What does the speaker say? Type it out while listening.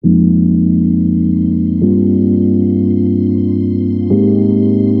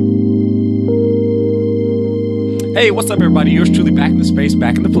Hey, what's up, everybody? Yours truly back in the space,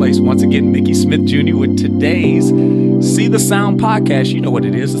 back in the place. Once again, Mickey Smith Jr. with today's See the Sound podcast. You know what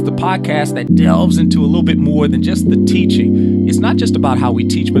it is. It's the podcast that delves into a little bit more than just the teaching. It's not just about how we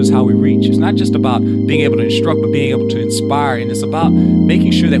teach, but it's how we reach. It's not just about being able to instruct, but being able to inspire. And it's about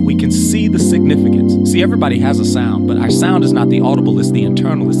making sure that we can see the significance. See, everybody has a sound, but our sound is not the audible, it's the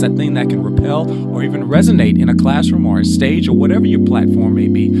internal. It's that thing that can repel or even resonate in a classroom or a stage or whatever your platform may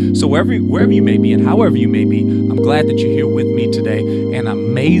be. So wherever you may be and however you may be, I'm glad that you're here with me today. An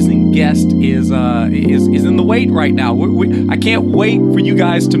amazing guest is in the wait right now. I can't wait for you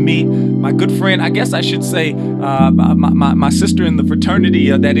guys to meet my good friend. I guess I should say my sister in the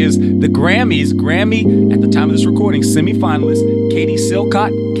fraternity that is the Grammys. Grammy at the time of this recording, semifinalist Katie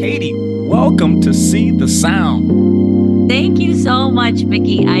Silcott. Katie, welcome to See the Sound. Thank you so much,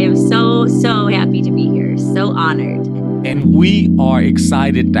 Mickey. I am so happy to be here. So honored. And we are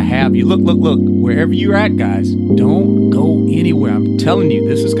excited to have you. Look, wherever you're at, guys, don't go anywhere. I'm telling you,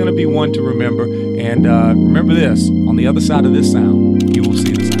 this is going to be one to remember. And remember this, on the other side of this sound, you will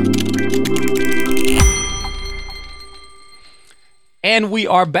see the sound. And we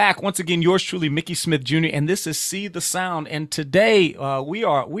are back. Once again, yours truly, Mickey Smith Jr., and this is See the Sound. And today we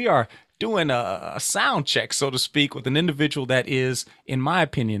are doing a sound check, so to speak, with an individual that is, in my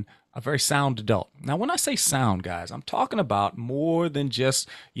opinion, a very sound adult. Now, when I say sound, guys, I'm talking about more than just,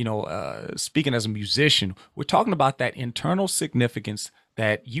 speaking as a musician. We're talking about that internal significance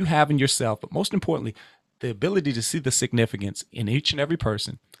that you have in yourself, but most importantly, the ability to see the significance in each and every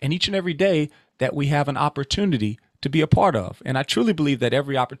person and each and every day that we have an opportunity to be a part of. And I truly believe that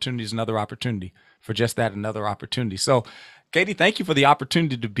every opportunity is another opportunity for just that, another opportunity. So, Katie, thank you for the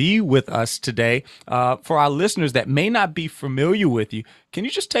opportunity to be with us today. For our listeners that may not be familiar with you, can you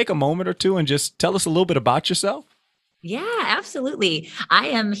just take a moment or two and just tell us a little bit about yourself? Yeah, absolutely. I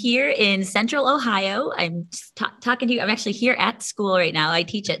am here in Central Ohio. I'm talking to you. I'm actually here at school right now. I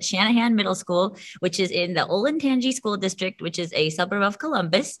teach at Shanahan Middle School, which is in the Olentangy School District, which is a suburb of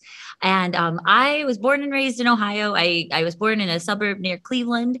Columbus. And I was born and raised in Ohio. I was born in a suburb near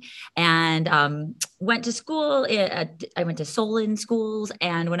Cleveland and went to school. I went to Solon schools.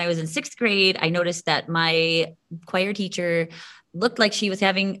 And when I was in sixth grade, I noticed that my choir teacher looked like she was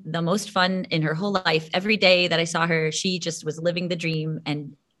having the most fun in her whole life. Every day that I saw her, she just was living the dream,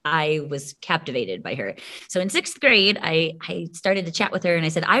 and I was captivated by her. So in sixth grade, I started to chat with her and I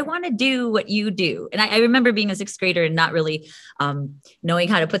said, I want to do what you do. And I remember being a sixth grader and not really knowing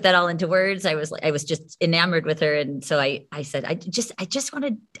how to put that all into words. I was just enamored with her. And so I said,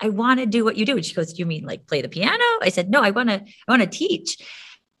 I want to do what you do. And she goes, do you mean like play the piano? I said, no, I want to teach.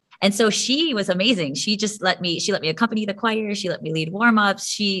 And so she was amazing. She let me accompany the choir. She let me lead warm-ups.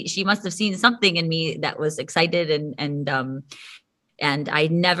 She must have seen something in me that was excited and I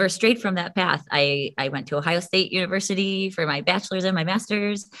never strayed from that path. I went to Ohio State University for my bachelor's and my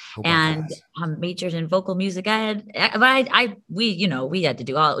master's, and majored in vocal music ed. But we had to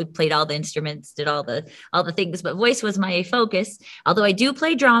do we played all the instruments, did all the things, but voice was my focus. Although I do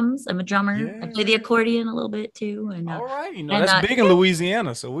play drums, I'm a drummer. Yeah. I play the accordion a little bit too. And all right, that's big in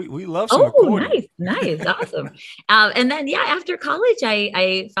Louisiana, so we love some accordion. Nice, awesome. And then after college,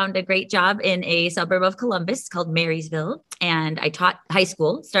 I found a great job in a suburb of Columbus called Marysville, and I taught high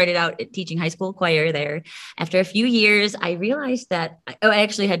school, started out teaching high school choir there. After a few years, I realized that I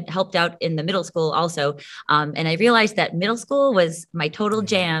actually had helped out in the middle school also. And I realized that middle school was my total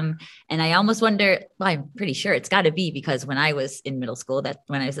jam. And I almost wonder, I'm pretty sure it's got to be because when I was in middle school,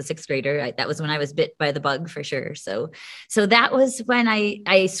 when I was a sixth grader, that was when I was bit by the bug for sure. So that was when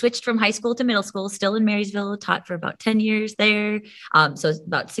I switched from high school to middle school, still in Marysville, taught for about 10 years there. So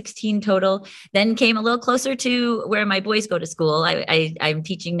about 16 total, then came a little closer to where my boys go to school. I'm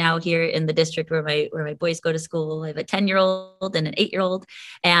teaching now here in the district where my boys go to school. I have a 10-year-old and an 8-year-old,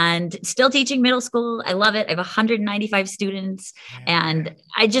 and still teaching middle school. I love it. I have 195 students, and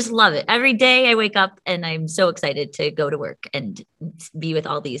I just love it. Every day I wake up and I'm so excited to go to work and be with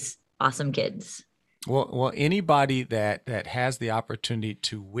all these awesome kids. Well, anybody that has the opportunity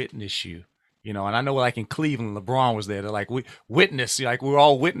to witness you, and I know like in Cleveland, LeBron was there. They're like, we witness, like we're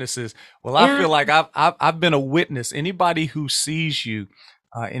all witnesses. Well, I feel like I've been a witness. Anybody who sees you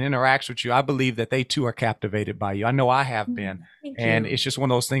and interacts with you, I believe that they too are captivated by you. I know I have been. And it's just one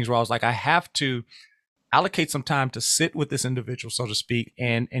of those things where I was like, I have to allocate some time to sit with this individual, so to speak,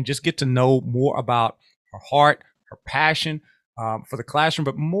 and just get to know more about her heart, her passion, for the classroom,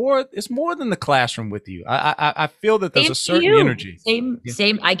 but it's more than the classroom with you. I feel that there's a certain energy.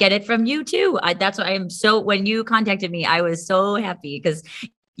 Same. I get it from you too. That's why when you contacted me, I was so happy because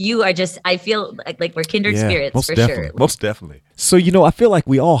You are just, I feel like we're kindred spirits for sure. Most definitely. So, I feel like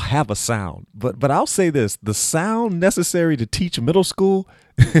we all have a sound, but I'll say this, the sound necessary to teach middle school,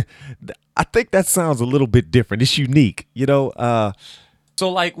 I think that sounds a little bit different. It's unique, So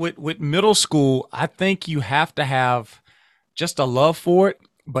like with middle school, I think you have to have just a love for it,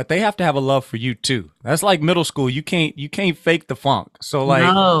 but they have to have a love for you too. That's like middle school. You can't fake the funk. So like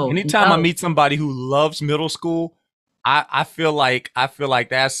anytime I meet somebody who loves middle school, I feel like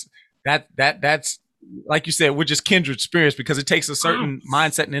that's like you said, we're just kindred spirits because it takes a certain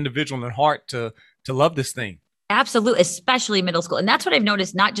mindset and individual and heart to love this thing. Absolutely, especially middle school. And that's what I've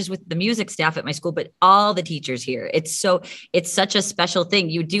noticed, not just with the music staff at my school, but all the teachers here. It's such a special thing.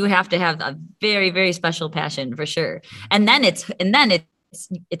 You do have to have a very, very special passion for sure. And then it's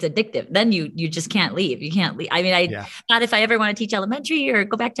addictive. Then you just can't leave. You can't leave. I mean, not if I ever want to teach elementary or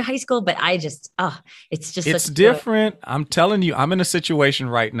go back to high school, but it's different. I'm telling you, I'm in a situation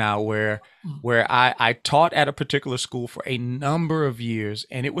right now where I taught at a particular school for a number of years,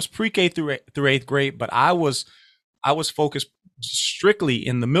 and it was pre-K through 8th grade, but I was focused strictly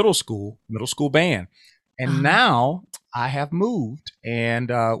in the middle school band. And now I have moved,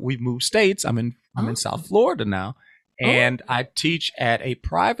 and we've moved states. I'm in South Florida now. And I teach at a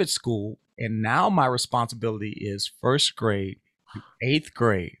private school, and now my responsibility is 1st grade to 8th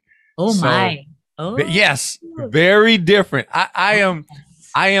grade. Oh my! Yes, very different. I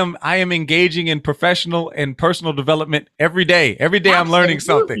am engaging in professional and personal development every day. Every day I'm learning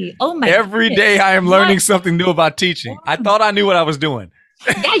something. Oh my! Every day I am learning something new about teaching. I thought I knew what I was doing.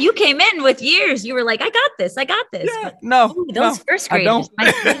 Yeah, you came in with years. You were like, I got this. Yeah, those first graders.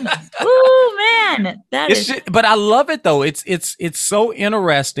 Oh man, but I love it though. It's so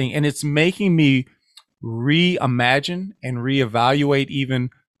interesting, and it's making me reimagine and reevaluate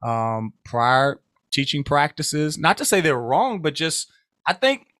even prior teaching practices. Not to say they're wrong, but just I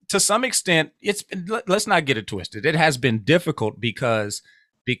think to some extent let's not get it twisted. It has been difficult because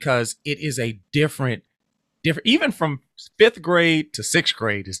it is a different, even from 5th grade to 6th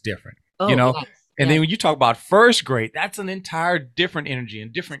grade is different, And then when you talk about 1st grade, that's an entire different energy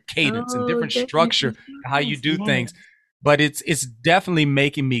and different cadence and different structure, how you do things. But it's definitely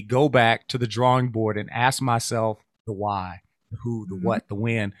making me go back to the drawing board and ask myself the why, the who, the what, the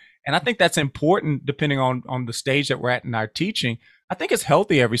when. And I think that's important depending on the stage that we're at in our teaching. I think it's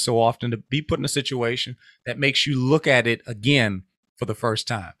healthy every so often to be put in a situation that makes you look at it again for the first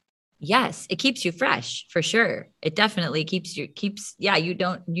time. Yes, it keeps you fresh for sure. It definitely you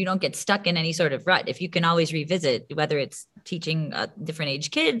don't get stuck in any sort of rut. If you can always revisit, whether it's teaching different age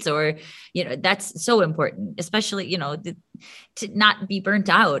kids or, that's so important, especially, to not be burnt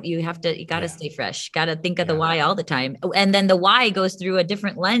out. You got to stay fresh, got to think of the why all the time. And then the why goes through a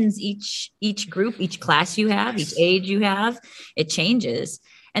different lens, each group, each class you have, each age you have, it changes.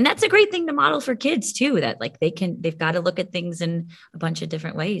 And that's a great thing to model for kids too, that like they've got to look at things in a bunch of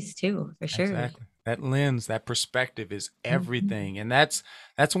different ways too, for sure. Exactly. That lens, that perspective is everything. And that's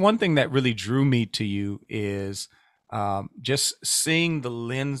one thing that really drew me to you is just seeing the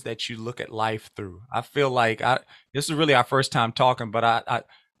lens that you look at life through. I feel like this is really our first time talking, but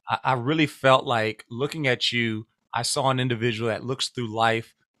I really felt like looking at you, I saw an individual that looks through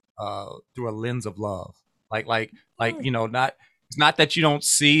life through a lens of love. It's not that you don't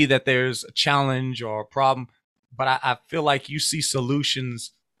see that there's a challenge or a problem, but I feel like you see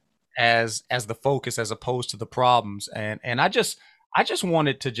solutions as the focus as opposed to the problems. And I just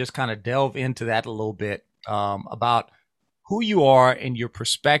wanted to just kind of delve into that a little bit about who you are and your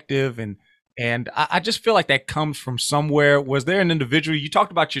perspective. And I just feel like that comes from somewhere. Was there an individual? You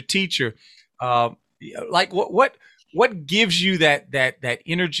talked about your teacher. Like what gives you that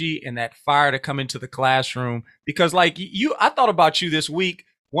energy and that fire to come into the classroom? Because like I thought about you this week.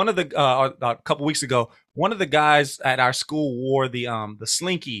 One of a couple weeks ago, one of the guys at our school wore the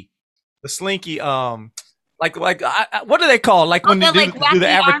slinky, what do they call? Like when they do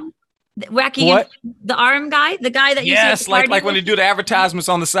the arm guy, the guy that yes, like when they do the advertisements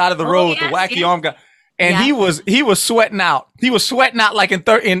on the side of the road, the wacky arm guy. And he was sweating out. He was sweating out like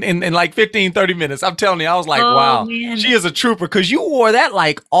in like 15, 30 minutes. I'm telling you, I was like, wow, man. She is a trooper, because you wore that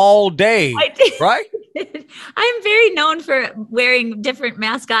like all day, right? I'm very known for wearing different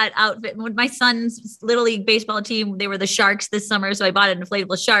mascot outfit. With my son's Little League baseball team, they were the Sharks this summer, so I bought an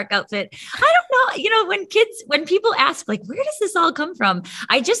inflatable shark outfit. I don't know, when people ask like, where does this all come from?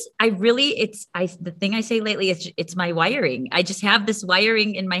 The thing I say lately is it's my wiring. I just have this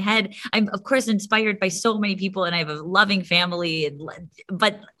wiring in my head. I'm of course inspired by so many people, and I have a loving family,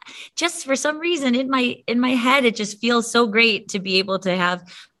 but just for some reason in my head, it just feels so great to be able to have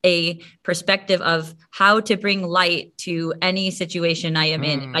a perspective of how to bring light to any situation I am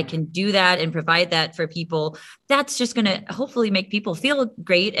in. If I can do that and provide that for people, that's just going to hopefully make people feel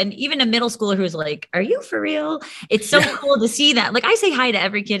great. And even a middle schooler who's like, are you for real? It's so cool to see that. Like I say hi to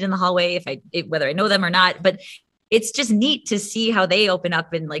every kid in the hallway, whether I know them or not, but it's just neat to see how they open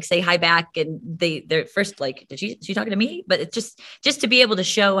up and like say hi back. And they're first like, did she talking to me? But it's just to be able to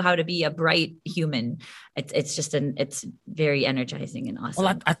show how to be a bright human. It's very energizing and awesome.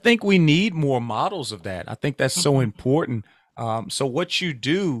 Well, I think we need more models of that. I think that's so important. So what you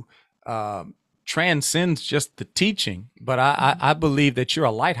do transcends just the teaching, but I believe that you're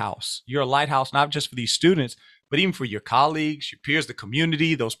a lighthouse. You're a lighthouse, not just for these students, but even for your colleagues, your peers, the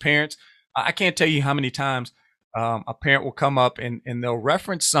community, those parents. I can't tell you how many times a parent will come up and they'll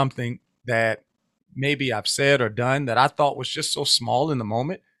reference something that maybe I've said or done that I thought was just so small in the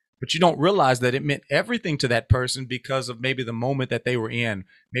moment, but you don't realize that it meant everything to that person because of maybe the moment that they were in.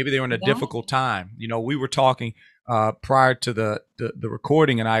 Maybe they were in a difficult time. You know, we were talking prior to the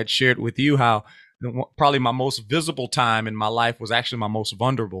recording, and I had shared with you how probably my most visible time in my life was actually my most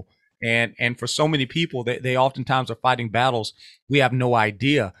vulnerable. And for so many people, they oftentimes are fighting battles we have no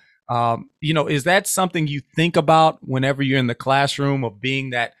idea. You know, is that something you think about whenever you're in the classroom of being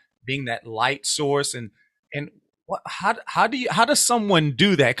that light source? And how does someone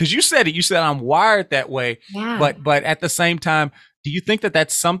do that? Because you said I'm wired that way, but at the same time, do you think that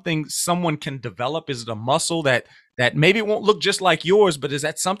that's something someone can develop? Is it a muscle that maybe it won't look just like yours, but is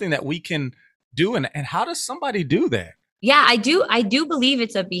that something that we can do? And how does somebody do that? Yeah, I do believe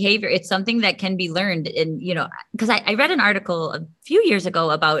it's a behavior. It's something that can be learned. And, you know, because I read an article a few years ago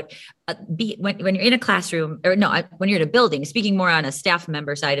about when you're in a classroom when you're in a building, speaking more on a staff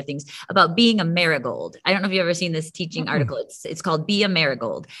member side of things, about being a marigold. I don't know if you've ever seen this teaching article. It's called Be a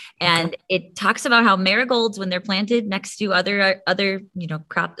Marigold. And it talks about how marigolds, when they're planted next to other, other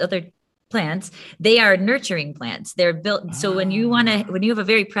plants, they are nurturing plants. They're built. So when you have a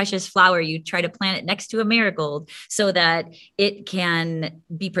very precious flower, you try to plant it next to a marigold so that it can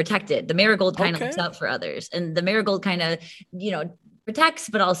be protected. The marigold kind of looks out for others, and the marigold kind of, protects,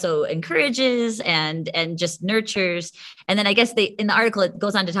 but also encourages and just nurtures. And then I guess in the article, it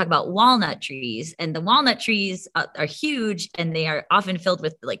goes on to talk about walnut trees, and the walnut trees are huge, and they are often filled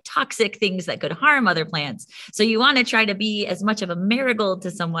with like toxic things that could harm other plants. So you want to try to be as much of a marigold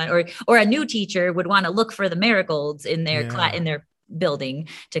to someone, or a new teacher would want to look for the marigolds in their in their building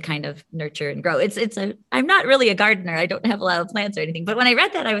to kind of nurture and grow. I'm not really a gardener. I don't have a lot of plants or anything, but when I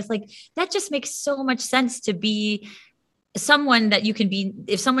read that, I was like, that just makes so much sense to be someone that you can be.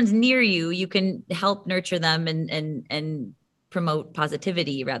 If someone's near you, you can help nurture them and promote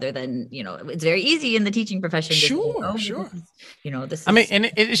positivity rather than, it's very easy in the teaching profession. Sure. This is, I mean, and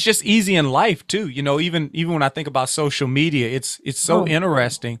it's just easy in life too. Even when I think about social media, it's so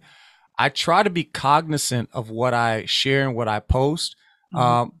interesting. I try to be cognizant of what I share and what I post.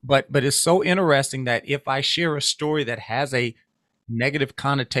 But it's so interesting that if I share a story that has a negative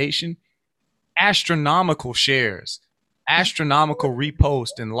connotation, astronomical shares, astronomical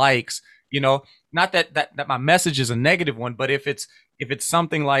repost and likes, not that my message is a negative one, but if it's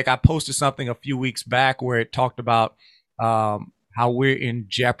something like I posted something a few weeks back where it talked about how we're in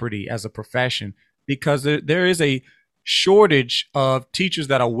jeopardy as a profession because there is a shortage of teachers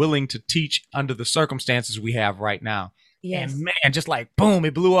that are willing to teach under the circumstances we have right now. Yes. And man, just like boom,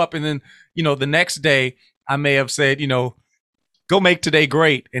 it blew up. And then, the next day I may have said, go make today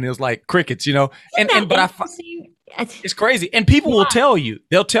great. And it was like crickets, but it's crazy. And people will tell you,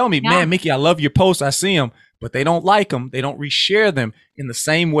 they'll tell me, man, Mickey, I love your posts. I see them, but they don't like them. They don't reshare them in the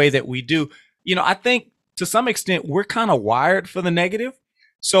same way that we do. I think to some extent we're kind of wired for the negative.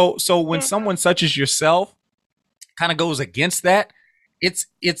 So when someone such as yourself kind of goes against that, it's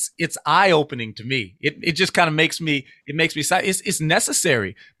eye-opening to me. It just kind of makes me sad. It's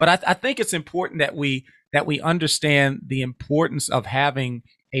necessary, but I think it's important that we understand the importance of having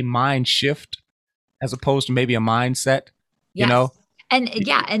a mind shift as opposed to maybe a mindset,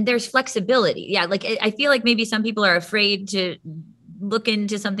 And there's flexibility. Yeah. Like I feel like maybe some people are afraid to look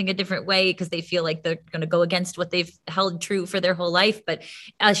into something a different way because they feel like they're going to go against what they've held true for their whole life. But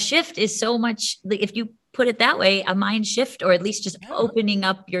a shift is so much, like if you put it that way, a mind shift, or at least just opening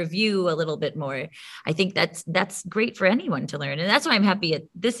up your view a little bit more. I think that's great for anyone to learn. And that's why I'm happy at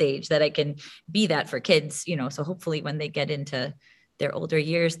this age that I can be that for kids, so hopefully when they get into their older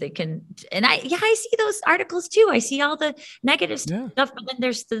years, they can. And I see those articles too. I see all the negative stuff, but then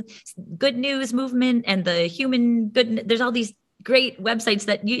there's the good news movement and the human good. There's all these great websites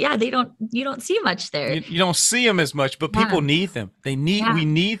that you don't see much there. You don't see them as much, but people need them. We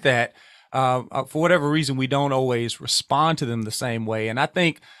need that. for whatever reason, we don't always respond to them the same way. And I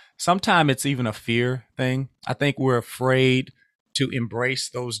think sometimes it's even a fear thing. I think we're afraid to embrace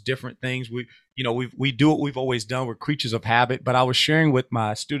those different things. We do what we've always done. We're creatures of habit. But I was sharing with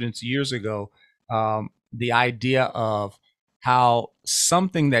my students years ago the idea of how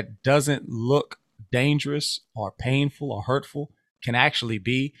something that doesn't look dangerous or painful or hurtful can actually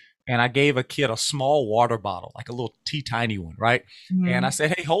be. And I gave a kid a small water bottle, like a little tiny one, right? And I Mhm.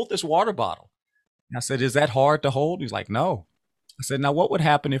 said, "Hey, hold this water bottle." And I said, "Is that hard to hold?" He's like, "No." I said, "Now, what would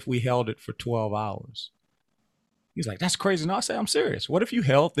happen if we held it for 12 hours?" He's like, "That's crazy." No, I said, "I'm serious. What if you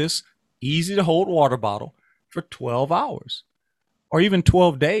held this easy to hold water bottle for 12 hours or even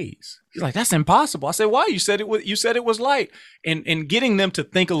 12 days?" He's like, "That's impossible." I said, "Why? You said it was light." And getting them to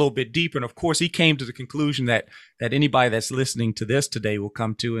think a little bit deeper. And of course, he came to the conclusion that anybody that's listening to this today will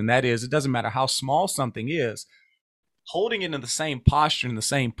come to, and that is, it doesn't matter how small something is, holding it in the same posture, in the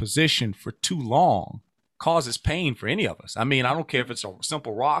same position for too long causes pain for any of us. I mean, I don't care if it's a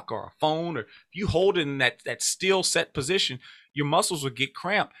simple rock or a phone, or if you hold it in that still set position, your muscles will get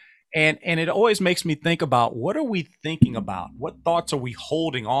cramped. And it always makes me think about, what are we thinking about? What thoughts are we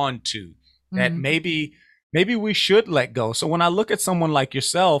holding on to that Mhm. maybe we should let go? So when I look at someone like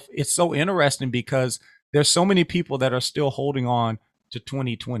yourself, it's so interesting because there's so many people that are still holding on to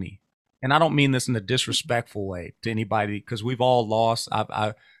 2020. And I don't mean this in a disrespectful way to anybody, because we've all lost.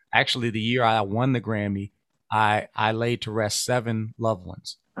 I actually, the year I won the Grammy, I laid to rest 7 loved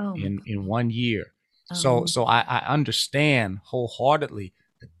ones Oh my in God. 1 year. So Oh, so I understand wholeheartedly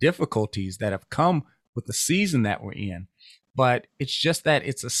the difficulties that have come with the season that we're in. But it's just that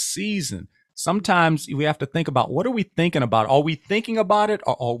it's a season. Sometimes we have to think about, what are we thinking about? Are we thinking about it,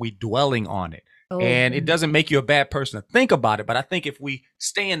 or are we dwelling on it? oh, And it doesn't make you a bad person to think about it. But I think if we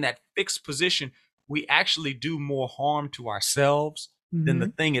stay in that fixed position, we actually do more harm to ourselves than the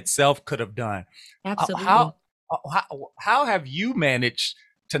hmm, thing itself could have done. absolutely. How have you managed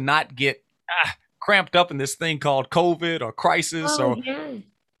to not get cramped up in this thing called COVID or crisis? Oh, Or yeah.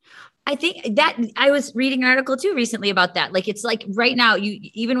 I think that I was reading an article too recently about that. Like, it's like right now, you,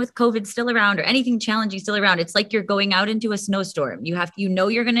 even with COVID still around or anything challenging still around, it's like you're going out into a snowstorm. You're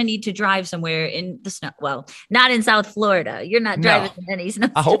going to need to drive somewhere in the snow. Well, not in South Florida. You're not driving no, in any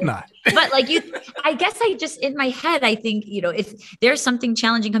I hope snowstorm. not. But like you, I guess I just, in my head, I think, if there's something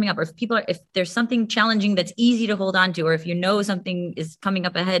challenging coming up, or if there's something challenging that's easy to hold on to, or if something is coming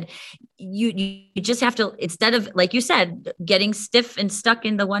up ahead, you just have to, instead of, like you said, getting stiff and stuck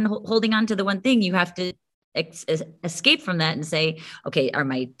in the one, holding on to the one thing, you have to escape from that and say, okay, are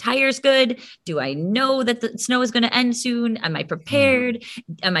my tires good? Do I know that the snow is going to end soon? Am I Mm, prepared?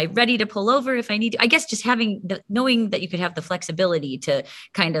 Am I ready to pull over if I need to? I guess just knowing that you could have the flexibility to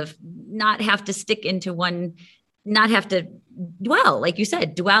kind of not have to stick into one, not have to dwell, like you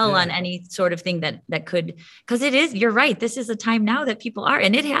said, dwell on yeah. any sort of thing that could, because it is, you're right, this is a time now that people are,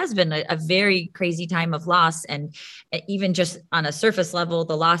 and it has been a very crazy time of loss. And even just on a surface level,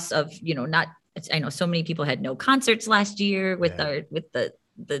 the loss of, not, I know so many people had no concerts last year with Yeah.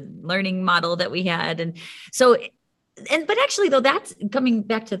 the learning model that we had. And so, but actually though, that's coming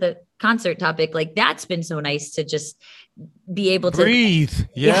back to the concert topic, like that's been so nice to just be able to, Breathe.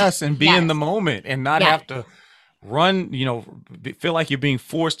 yeah, Yes. And be in the yes, moment and not yeah, have to run, feel like you're being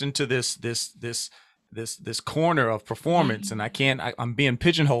forced into this corner of yeah, performance. And I'm being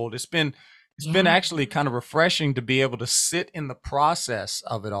pigeonholed. It's been yeah, actually kind of refreshing to be able to sit in the process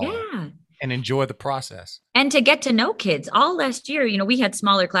of it all yeah. and enjoy the process. And to get to know kids all last year, we had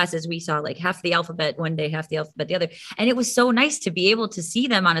smaller classes. We saw like half the alphabet one day, half the alphabet the other. And it was so nice to be able to see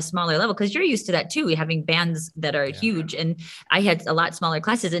them on a smaller level, because you're used to that too, having bands that are Yeah. huge. And I had a lot smaller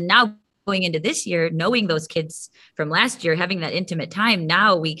classes. And now going into this year, knowing those kids from last year, having that intimate time,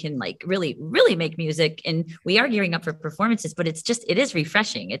 now we can like really, really make music. And we are gearing up for performances, but it is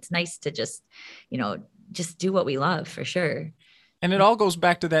refreshing. It's nice to you know, just do what we love for sure. And it all goes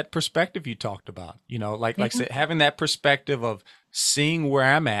back to that perspective you talked about, Yeah. like I said, having that perspective of seeing where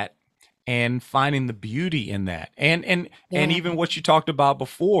I'm at and finding the beauty in that. And Yeah. even what you talked about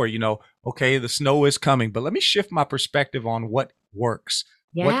before, okay, the snow is coming, but let me shift my perspective on what works,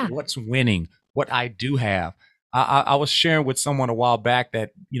 Yeah. what's winning, what I do have. I was sharing with someone a while back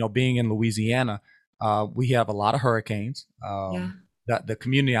that, being in Louisiana, we have a lot of hurricanes. Yeah. The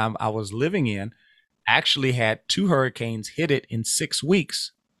community I was living in actually had 2 hurricanes hit it in 6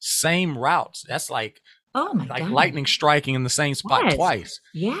 weeks. Same routes. That's Oh my like God. lightning striking in the same spot Yes. twice.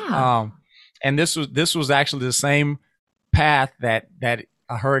 Yeah. Um, and this was actually the same path that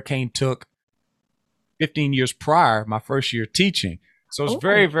a hurricane took 15 years prior, my first year teaching. So it's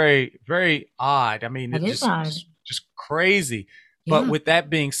very, Oh, very, very odd. I mean, that it is just odd. just just crazy. But Yeah. with that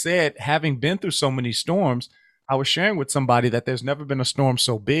being said, having been through so many storms, I was sharing with somebody that there's never been a storm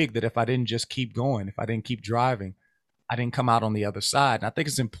so big that if I didn't just keep going, if I didn't keep driving, I didn't come out on the other side. And I think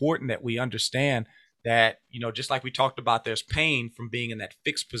it's important that we understand that, just like we talked about, there's pain from being in that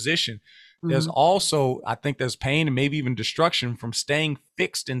fixed position. There's Mhm. also, I think there's pain and maybe even destruction from staying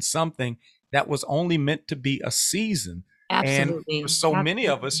fixed in something that was only meant to be a season. And for Absolutely. so many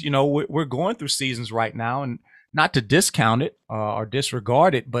of us, Absolutely. we're going through seasons right now, and not to discount it or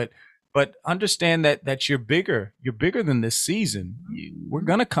disregard it, but understand that you're bigger than this season. We're Mhm.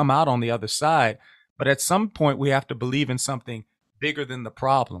 going to come out on the other side, but at some point, we have to believe in something bigger than the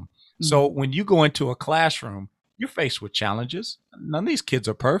problem. So Mhm. when you go into a classroom, you're faced with challenges. None of these kids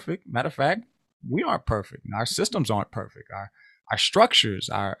are perfect. Matter of fact, we aren't perfect. Our systems aren't perfect. Our structures,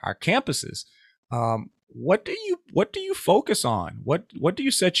 our campuses. What do you focus on? What do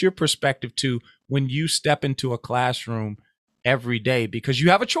you set your perspective to when you step into a classroom every day? Because you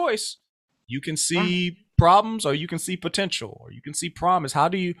have a choice. You can Yeah. see problems, or you can see potential, or you can see promise.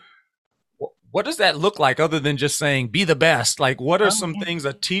 What does that look like other than just saying be the best? Like, what are Oh, some yeah. things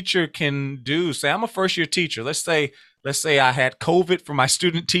a teacher can do? Say I'm a first year teacher. Let's say I had COVID for my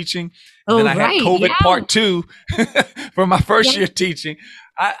student teaching, and then Oh, I had right. COVID Yeah. part two for my first Yeah. year teaching.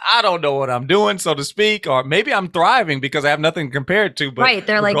 I don't know what I'm doing, so to speak, or maybe I'm thriving because I have nothing to compare it to. But Right.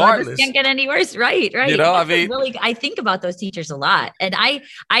 They're like, oh, this regardless, can't get any worse. Right. Right. I That's a mean, really, I think about those teachers a lot. And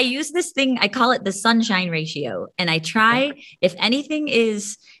I use this thing, I call it the sunshine ratio. And I okay. try, if anything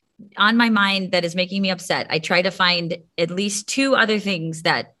is on my mind that is making me upset, I try to find at least two other things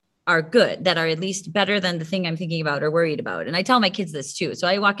that are good, that are at least better than the thing I'm thinking about or worried about. And I tell my kids this too. So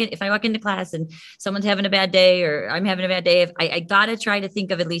if I walk into class and someone's having a bad day or I'm having a bad day, if I gotta try to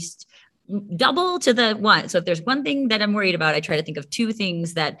think of at least double to the one. So if there's one thing that I'm worried about, I try to think of two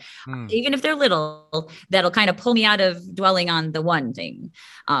things that, Hmm. even if they're little, that'll kind of pull me out of dwelling on the one thing.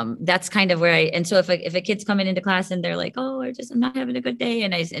 That's kind of where and so if a kid's coming into class and they're like, oh, I'm not having a good day.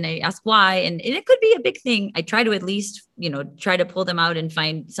 And I ask why, and it could be a big thing. I try to at least, try to pull them out and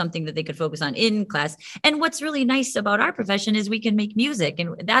find something that they could focus on in class. And what's really nice about our profession is we can make music,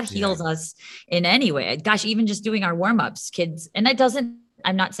 and that Yeah. heals us in any way. Gosh, even just doing our warm-ups, kids, and that doesn't,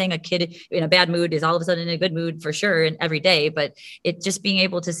 I'm not saying a kid in a bad mood is all of a sudden in a good mood for sure and every day, but it just being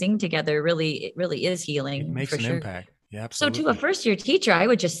able to sing together it really is It healing makes for an sure. impact. Yeah, So to a absolutely. first year teacher, I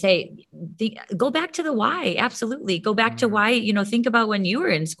would just say, go back to the why. Absolutely. Go back to Mm. why, think about when you were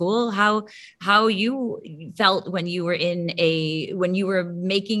in school, how you felt when you were when you were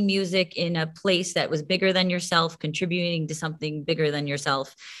making music in a place that was bigger than yourself, contributing to something bigger than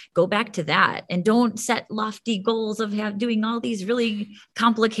yourself. Go back to that and don't set lofty goals of doing all these really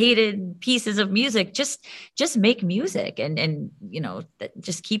complicated pieces of music. Just make music, and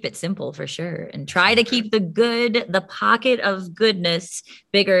just keep it simple for sure, and That's try to right. keep the pocket of goodness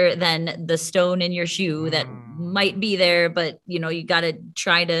bigger than the stone in your shoe that Mm. might be there, but you got to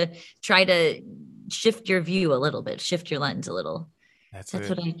try to shift your view a little bit, shift your lens a little. That's That's it.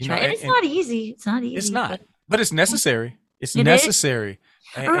 what I You know, try, and and, it's and not easy, it's but not, but it's necessary. It's it is. necessary.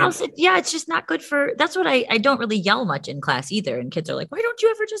 Or And else yeah, it's just not good for, that's what I don't really yell much in class either, and kids are like, why don't you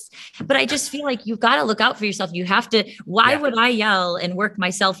ever just, but I just feel like you've got to look out for yourself. You have to, why yeah, would I yell and work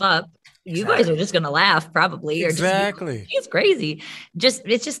myself up? You guys are exactly. just going to laugh probably, or just Exactly. she's crazy.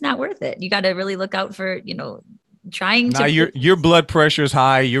 It's just not worth it. You got to really look out for, trying Now to your blood pressure is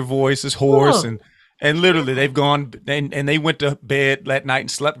high, your voice is hoarse, oh and literally yeah. they've gone and they went to bed that night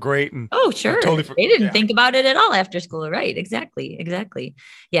and slept great and Oh, I sure. totally They didn't yeah. think about it at all after school. Right. Exactly. Exactly.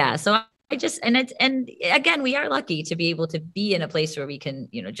 Yeah. So I just, and again, we are lucky to be able to be in a place where we can,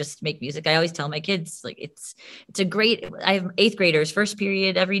 just make music. I always tell my kids, like, it's a great, I have eighth graders, first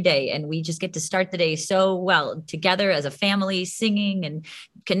period every day. And we just get to start the day so well together as a family, singing and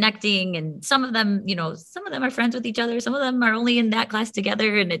connecting. And some of them are friends with each other. Some of them are only in that class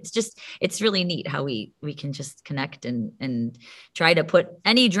together. And it's really neat how we can just connect and try to put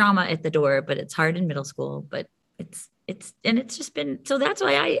any drama at the door, but it's hard in middle school, but it's just been, so that's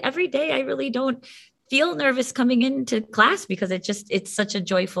why every day I really don't feel nervous coming into class, because it's such a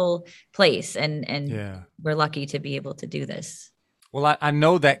joyful place, and Yeah. we're lucky to be able to do this. Well, I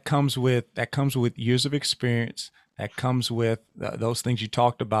know that comes with years of experience. That comes with those things you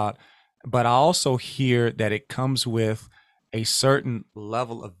talked about, but I also hear that it comes with a certain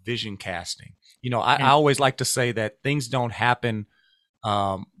level of vision casting. I Yeah. always like to say that things don't happen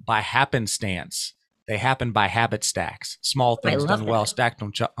by happenstance. They happen by habit stacks. Small I things love done well, that. stacked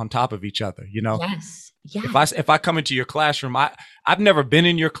on top of each other. Yes. If I Yes. if I come into your classroom, I've never been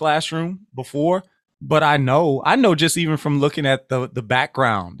in your classroom before, but I know just even from looking at the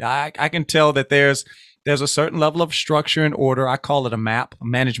background, I can tell that there's a certain level of structure and order. I call it a map, a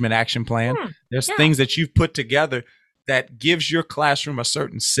management action plan. Yeah. There's Yeah. things that you've put together that gives your classroom a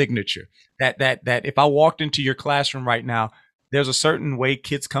certain signature. That if I walked into your classroom right now, there's a certain way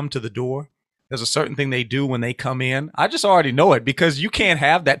kids come to the door. There's a certain thing they do when they come in. I just already know it because you can't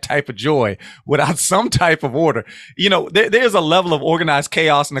have that type of joy without some type of order. There's a level of organized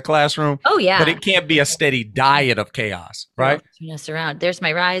chaos in the classroom, Oh but yeah. it can't be a steady diet of chaos, Girl, right? mess around. There's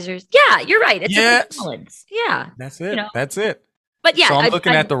my risers. Yeah, you're right. It's a good Yes. balance. Yeah. That's You it. know, That's it. but yeah, So I'm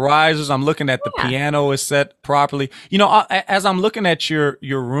looking at the risers. I'm looking at the yeah. piano is set properly. As I'm looking at your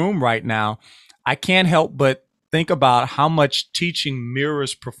room right now, I can't help but think about how much teaching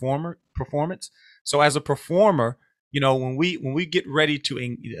mirrors performance. So as a performer, when we get ready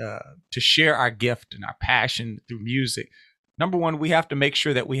to share our gift and our passion through music, number one, we have to make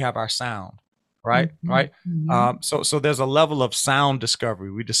sure that we have our sound, right? Mhm, Right. mhm. So there's a level of sound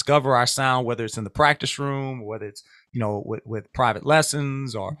discovery. We discover our sound, whether it's in the practice room, whether it's with private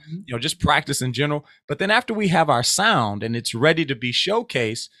lessons or Mhm. just practice in general. But then after we have our sound and it's ready to be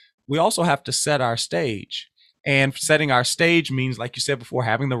showcased, we also have to set our stage. And setting our stage means, like you said before,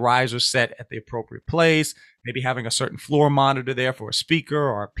 having the riser set at the appropriate place, maybe having a certain floor monitor there for a speaker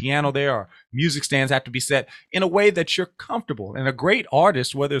or a piano there, or music stands have to be set in a way that you're comfortable. And a great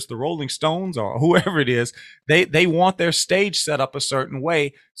artist, whether it's the Rolling Stones or whoever it is, they want their stage set up a certain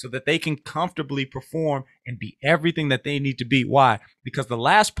way so that they can comfortably perform and be everything that they need to be. Why? Because the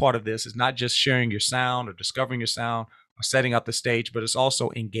last part of this is not just sharing your sound or discovering your sound or setting up the stage, but it's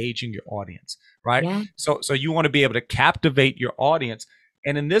also engaging your audience, right? Yeah. So you want to be able to captivate your audience.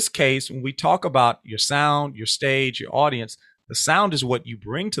 And in this case, when we talk about your sound, your stage, your audience, the sound is what you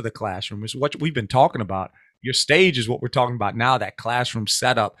bring to the classroom, is what we've been talking about. Your stage is what we're talking about now, that classroom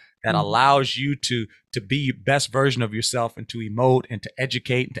setup that Mhm. allows you to be your best version of yourself and to emote and to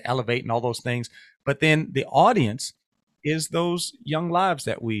educate and to elevate and all those things. But then the audience is those young lives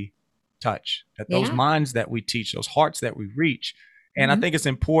that we touch, that those Yeah. minds that we teach, those hearts that we reach. And I Mhm. think it's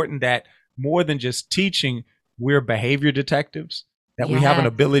important that more than just teaching, we're behavior detectives, that we have an Yeah.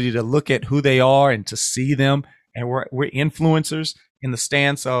 ability to look at who they are and to see them. And we're influencers in the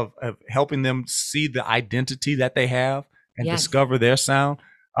stance of helping them see the identity that they have and Yes. discover their sound.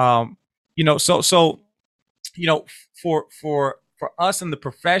 Um, so you know, for us in the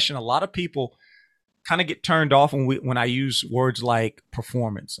profession, a lot of people kind of get turned off when I use words like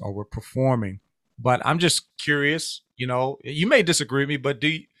performance or we're performing. But I'm just curious. You may disagree with me, but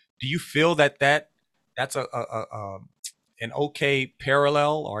do you feel that's an okay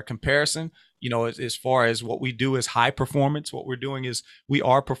parallel or comparison? As far as what we do is high performance, what we're doing is we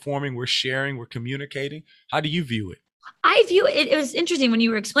are performing, we're sharing, we're communicating. How do you view it? I view it, it was interesting when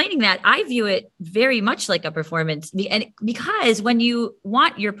you were explaining that. I view it very much like a performance. And because when you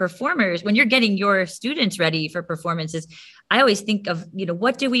want your performers, when you're getting your students ready for performances, I always think of,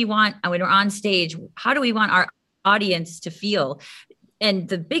 what do we want when we're on stage? How do we want our audience to feel? And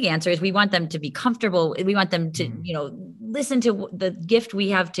the big answer is we want them to be comfortable. We want them to, Mm. listen to the gift we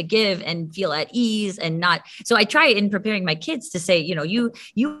have to give and feel at ease and not. So I try in preparing my kids to say, you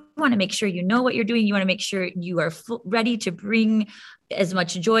want to make sure you know what you're doing. You want to make sure you are ready to bring as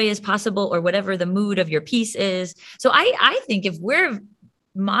much joy as possible or whatever the mood of your piece is. So I think if we're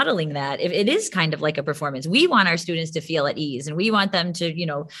modeling that, if it is kind of like a performance, we want our students to feel at ease and we want them to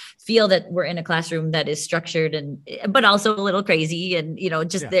feel that we're in a classroom that is structured and but also a little crazy and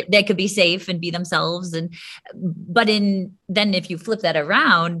just Yeah. that they could be safe and be themselves. And but then if you flip that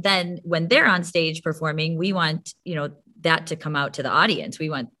around, then when they're on stage performing, we want that to come out to the audience. We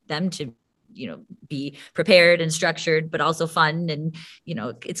want them to be prepared and structured but also fun. And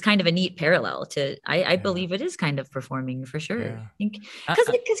it's kind of a neat parallel to I Yeah. believe it is kind of performing for sure. I Yeah. think I, because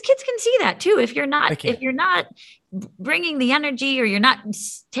I, kids can see that too. If you're they not can. bringing the energy or you're not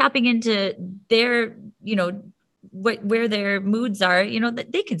tapping into their where their moods are,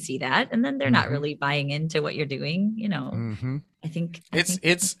 that they can see that and then they're not Hmm. really buying into what you're doing. Hmm. I think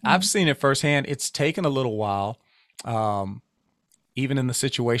It's I've seen it firsthand. It's taken a little while. Um, Even in the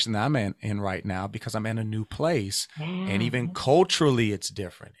situation that I'm in right now, because I'm in a new place, and yeah. even culturally, it's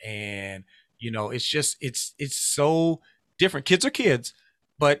different. And it's just it's so different. Kids are kids,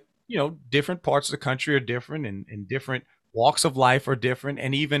 but different parts of the country are different, and different walks of life are different,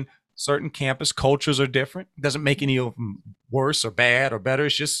 and even certain campus cultures are different. It doesn't make any of them worse or bad or better.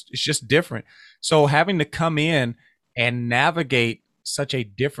 It's just different. So having to come in and navigate such a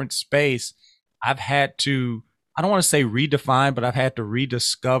different space, I've had to, I don't want to say redefine, but I've had to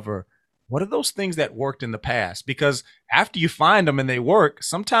rediscover what are those things that worked in the past? Because after you find them and they work,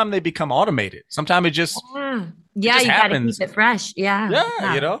 sometimes they become automated. Sometimes Yeah. it Yeah, just you got to keep happens. it fresh. Yeah.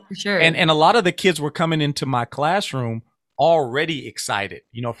 Yeah, Yeah, for sure. and a lot of the kids were coming into my classroom already excited,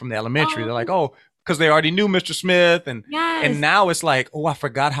 from the elementary. They're like, Oh, oh, because they already knew Mr. Smith, and yes. now it's like, oh, I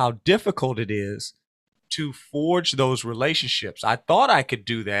forgot how difficult it is to forge those relationships. I thought I could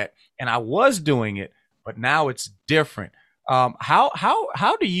do that, and I was doing it, but now it's different. How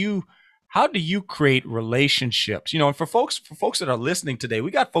do you create relationships? And for folks that are listening today,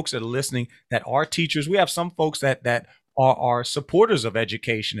 we got folks that are listening that are teachers. We have some folks that are supporters of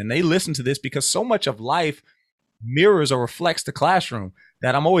education, and they listen to this because so much of life mirrors or reflects the classroom,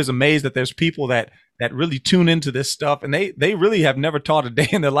 that I'm always amazed that there's people that really tune into this stuff, and they really have never taught a day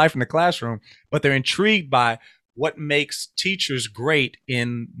in their life in the classroom, but they're intrigued by what makes teachers great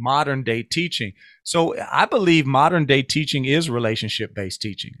in modern day teaching. So I believe modern day teaching is relationship based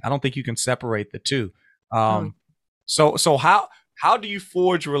teaching. I don't think you can separate the two. Oh, So how do you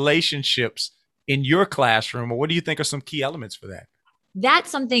forge relationships in your classroom, or what do you think are some key elements for that? that's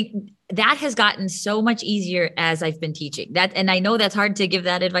something that has gotten so much easier as I've been teaching that. And I know that's hard to give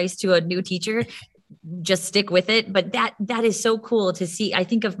that advice to a new teacher. Just stick with it. But that is so cool to see. I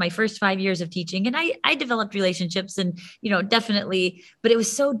think of my first 5 years of teaching, and I developed relationships, and definitely, but it was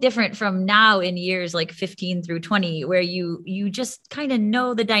so different from now in years like 15 through 20, where you just kind of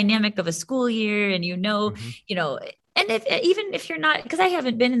know the dynamic of a school year, and Mm-hmm. you know, and even if you're not, because I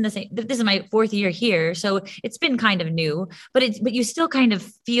haven't been in the same, this is my fourth year here, so it's been kind of new, but you still kind of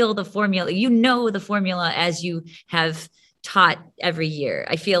feel the formula, the formula as you have taught every year.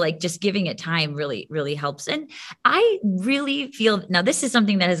 I feel like just giving it time really, really helps. And I really feel now this is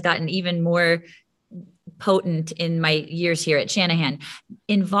something that has gotten even more potent in my years here at Shanahan,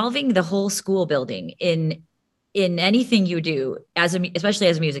 involving the whole school building in anything you do especially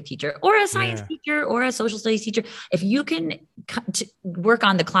as a music teacher or a science Yeah. teacher or a social studies teacher. If you can work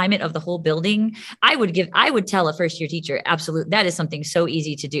on the climate of the whole building, I would tell a first year teacher, absolutely, that is something so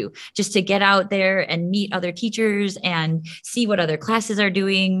easy to do, just to get out there and meet other teachers and see what other classes are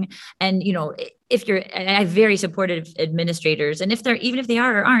doing. And if I have very supportive administrators, and even if they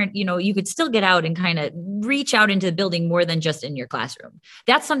are or aren't, you could still get out and kind of reach out into the building more than just in your classroom.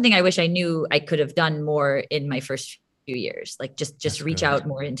 That's something I wish I knew I could have done more in my first few years, like just That's reach good. out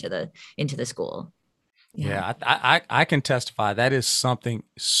more into the school. Yeah. Yeah, I can testify. That is something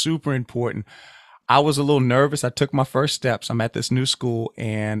super important. I was a little nervous. I took my first steps. I'm at this new school,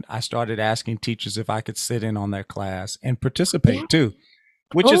 and I started asking teachers if I could sit in on their class and Yeah. participate too,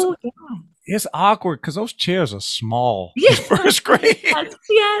 which is Oh, yeah. it's awkward because those chairs are small in Yes. first grade. Yes.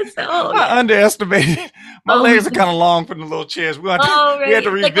 Yes. Oh, I yes. underestimated. My Oh, my legs are goodness. kind of long for the little chairs. Oh, We had right. to It's like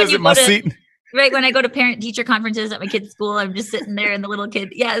when you revisit go my to seat. right when I go to parent teacher conferences at my kid's school, I'm just sitting there and the little kid.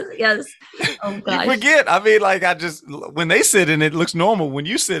 Yes. Yes. Oh You gosh. forget. I mean, like when they sit in it, it looks normal. When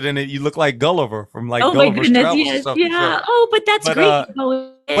you sit in it, you look like Gulliver from like Oh my Gulliver's goodness. Travels or Yes. something. So, Yeah. Oh, but that's but great. You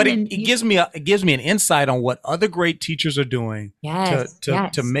go but in it, and it you. gives me an insight on what other great teachers are doing to Yes. to to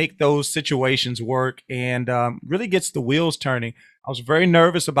Yes. make those situations work, and really gets the wheels turning. I was very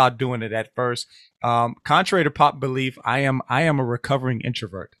nervous about doing it at first. Contrary to pop belief, I am a recovering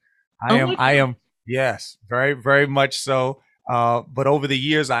introvert. I Oh am my I God. am yes, very very much so. But over the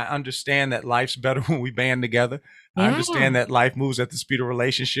years, I understand that life's better when we band together. I Yeah. understand that life moves at the speed of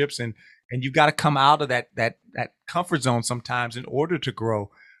relationships, and you got to come out of that comfort zone sometimes in order to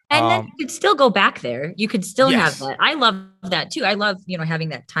grow. And then Um, you could still go back there. You could still have yes, that. I love that too. I love, having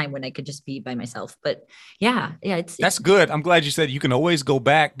that time when I could just be by myself. But yeah, yeah, it's that's good. I'm glad you said you can always go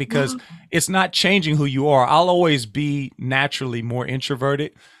back because it's not changing who you are. I'll always be naturally more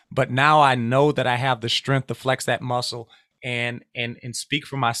introverted, but now I know that I have the strength to flex that muscle and speak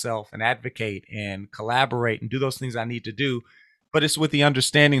for myself and advocate and collaborate and do those things I need to do. But it's with the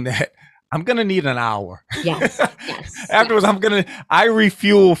understanding that I'm gonna need an hour. yes, yes, Afterwards, yes. I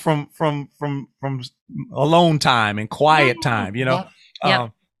refuel from alone time and Yeah. quiet time. Yep. Yep.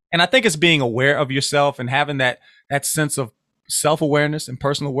 Um, and I think it's being aware of yourself and having that sense of self awareness and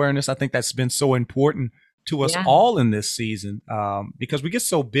personal awareness. I think that's been so important to us Yeah. all in this season, because we get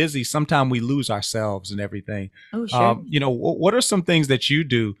so busy. Sometimes we lose ourselves and everything. Oh, sure. What are some things that you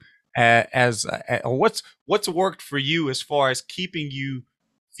do or what's worked for you as far as keeping you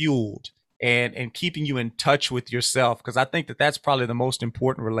fueled and keeping you in touch with yourself? Because I think that that's probably the most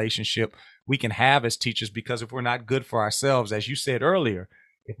important relationship we can have as teachers, because if we're not good for ourselves, as you said earlier,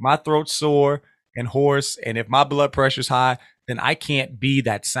 if my throat's sore and hoarse and if my blood pressure's high, then I can't be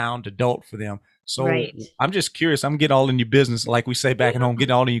that sound adult for them. So Right. I'm just curious. I'm getting all in your business, like we say back at home,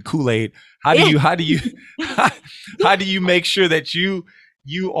 getting all in your Kool-Aid. How do Yeah. you how do you how do you make sure that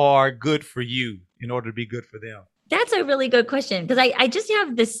you are good for you in order to be good for them? That's a really good question because I just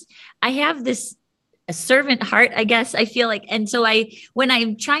have this, I have this a servant heart, I guess. I feel like, and so when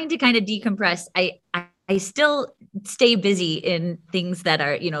I'm trying to kind of decompress, I still stay busy in things that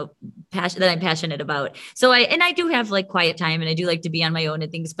are, passion that I'm passionate about. So and I do have like quiet time and I do like to be on my own and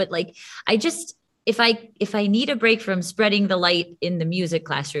things, but like, I just, if I need a break from spreading the light in the music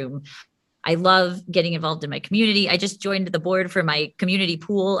classroom, I love getting involved in my community. I just joined the board for my community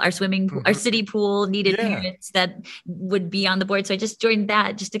pool. Our swimming pool, our Hmm. city pool needed Yeah. parents that would be on the board. So I just joined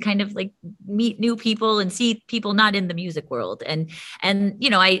that just to kind of like meet new people and see people not in the music world. And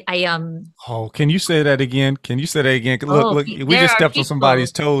Oh, can you say that again? Can you say that again? Look, oh, look, we there just are stepped on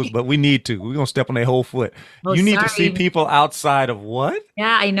somebody's people. toes, but we need to. We're gonna step on their whole foot. Oh, You need to see sorry. people outside of what?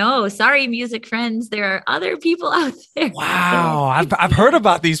 Yeah, I know. Sorry, music friends. There are other people out there. Wow, I've heard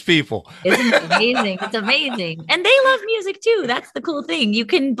about these people. Isn't it amazing? It's amazing. And they love music too. That's the cool thing. You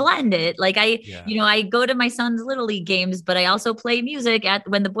can blend it. Like Yeah, I go to my son's little league games, but I also play music at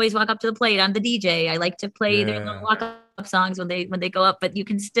when the boys walk up to the plate. I'm the DJ. I like to play their little yeah. walk up songs when they go up, but you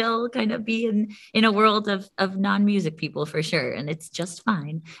can still kind of be in a world of non-music people for sure. And it's just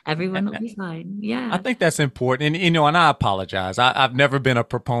fine. Everyone will be fine. I Yeah. think that's important. And, and I apologize. I've never been a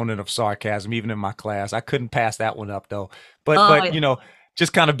proponent of sarcasm, even in my class. I couldn't pass that one up though. But, Oh,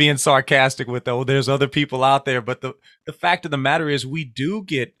 just kind of being sarcastic with, oh, there's other people out there. But the fact of the matter is we do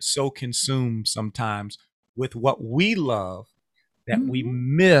get so consumed sometimes with what we love that we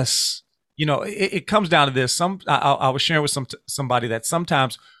mhm. miss. It comes down to this. I was sharing with somebody that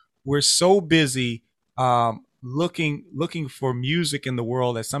sometimes we're so busy looking for music in the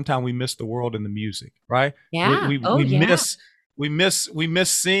world that sometimes we miss the world in the music. Right? We Yeah. we Oh, we yeah. miss we miss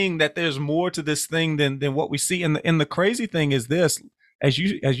seeing that there's more to this thing than what we see. And the crazy thing is this, as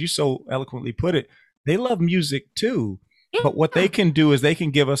you so eloquently put it, they love music too. But what they Yeah. can do is they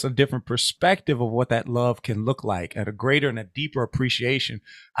can give us a different perspective of what that love can look like, and a greater and a deeper appreciation.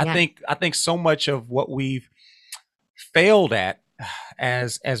 I Yeah. think I think so much of what we've failed at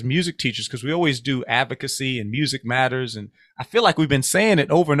as music teachers, because we always do advocacy and music matters, and I feel like we've been saying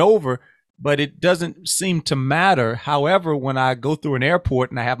it over and over, but it doesn't seem to matter. However, when I go through an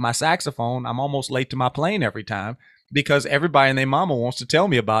airport and I have my saxophone, I'm almost late to my plane every time because everybody and their mama wants to tell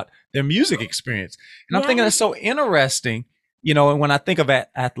me about their music experience. And I'm thinking Yeah. that's so interesting. And when I think of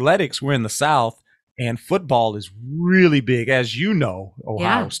athletics, we're in the South, and football is really big, as you know, Ohio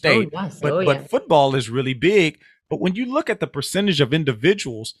Yeah. Oh, State. yes. Oh, But yeah. football is really big. But when you look at the percentage of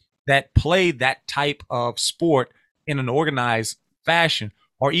individuals that play that type of sport in an organized fashion,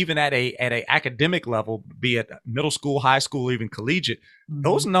 or even at a academic level, be it middle school, high school, or even collegiate,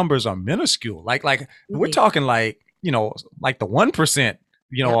 those Mhm. numbers are minuscule. Like we're Absolutely. talking like the 1%,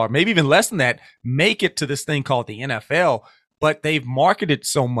 Yep. or maybe even less than that, make it to this thing called the NFL. But they've marketed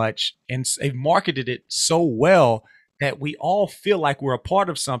so much and they've marketed it so well that we all feel like we're a part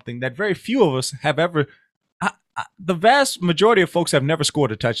of something that very few of us have ever. The vast majority of folks have never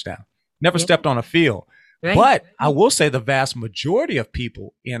scored a touchdown, never Yeah. stepped on a field. Right. But I will say the vast majority of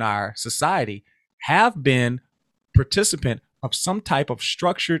people in our society have been participant of some type of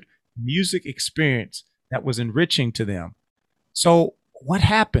structured music experience that was enriching to them. So what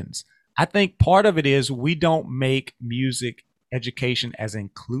happens? I think part of it is we don't make music education as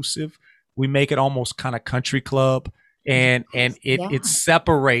inclusive. We make it almost kind of country club, and Yes. it Yeah.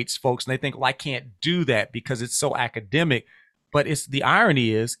 separates folks, and they think, well, I can't do that because it's so academic. But it's the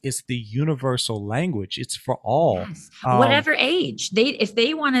irony is it's the universal language. It's for all. Yes. Whatever age if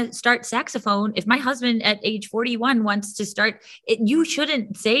they want to start saxophone, if my husband at age 41 wants to start it, you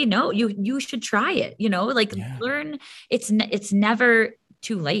shouldn't say no. You should try it, like Yeah, learn. It's never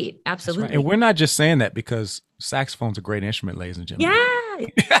too late. that's right. And Absolutely. we're not just saying that because saxophone's a great instrument, ladies and gentlemen. Yeah.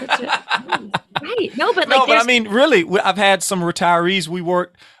 It's such a yes. Right. No, but like No, but I there's mean, really, I've had some retirees. We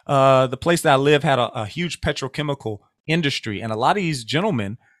worked, the place that I live had a huge petrochemical industry. And a lot of these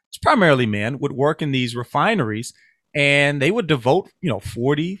gentlemen, it's primarily men, would work in these refineries, and they would devote,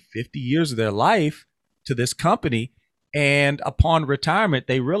 40, 50 years of their life to this company. And upon retirement,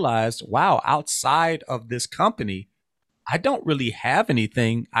 they realized, wow, outside of this company, I don't really have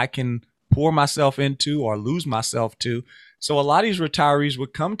anything I can pour myself into or lose myself to. So a lot of these retirees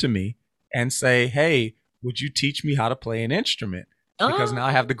would come to me and say, hey, would you teach me how to play an instrument? Because now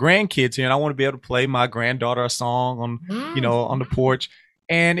I have oh the grandkids here and I want to be able to play my granddaughter a song yes. on the porch.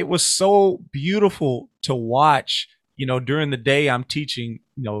 And it was so beautiful to watch. During the day I'm teaching,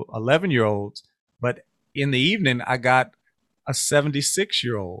 11-year-olds, but in the evening I got a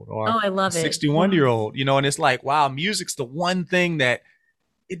 76-year-old or Oh, I a love it. 61-year-old, Yes. and it's like, wow, music's the one thing that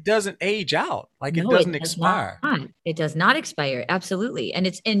it doesn't age out. Like it No, doesn't it does not. expire. It does not expire. Absolutely.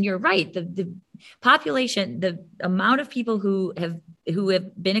 And you're right. The population, the amount of people who have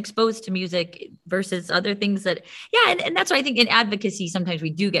been exposed to music versus other things that, yeah, and that's why I think in advocacy sometimes we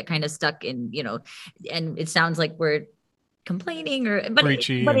do get kind of stuck in, and it sounds like we're complaining or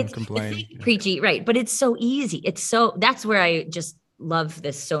Preachy but and it's complaining. Yeah. preachy, right? But it's so easy. That's where I just love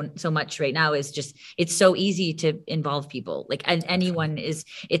this so much right now, is just it's so easy to involve people, like, and anyone is,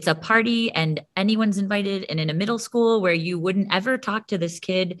 it's a party and anyone's invited. And in a middle school where you wouldn't ever talk to this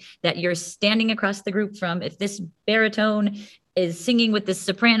kid that you're standing across the group from, if this baritone is singing with this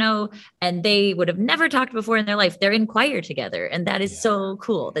soprano and they would have never talked before in their life, they're in choir together. And that is so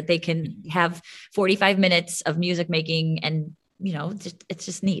cool that they can have 45 minutes of music making. And it's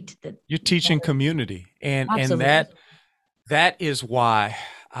just neat that you're teaching community. And that is why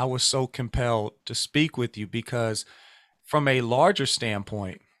I was so compelled to speak with you, because from a larger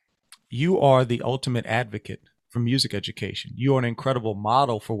standpoint, you are the ultimate advocate for music education. You are an incredible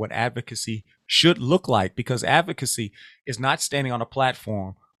model for what advocacy should look like, because advocacy is not standing on a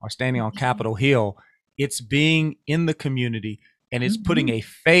platform or standing on Capitol Hill. It's being in the community, and it's putting a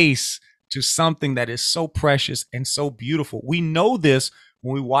face to something that is so precious and so beautiful. We know this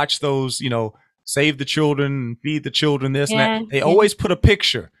when we watch those, Save the Children, Feed the Children, this and that. They always put a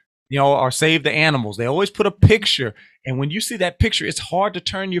picture, or Save the Animals. They always put a picture. And when you see that picture, it's hard to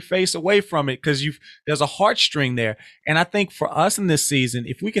turn your face away from it, because there's a heartstring there. And I think for us in this season,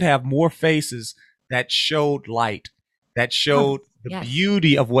 if we could have more faces that showed light, that showed the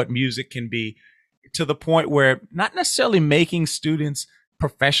beauty of what music can be, to the point where not necessarily making students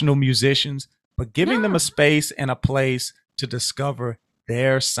professional musicians, but giving them a space and a place to discover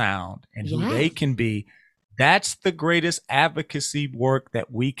their sound and who they can be. That's the greatest advocacy work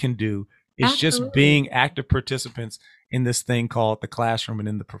that we can do, is just being active participants in this thing called the classroom and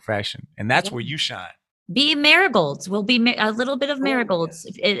in the profession. And that's where you shine. Be marigolds. We'll be a little bit of marigolds,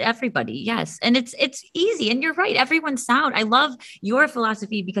 everybody. Yes. And it's easy. And you're right. Everyone's sound. I love your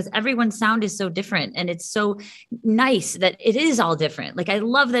philosophy, because everyone's sound is so different. And it's so nice that it is all different. Like, I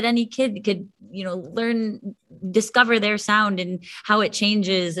love that any kid could, discover their sound and how it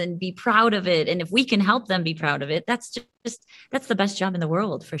changes and be proud of it. And if we can help them be proud of it, that's the best job in the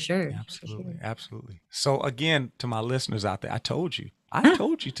world, for sure. Absolutely. For sure. Absolutely. So again, to my listeners out there, I told you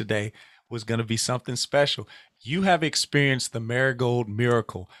today was going to be something special. You have experienced the Marigold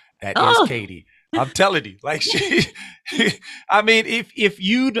miracle that is Katie. I'm telling you, like, I mean, if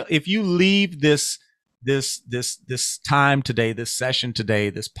you leave this time today, this session today,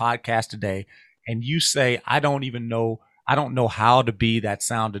 this podcast today, and you say, I don't know how to be that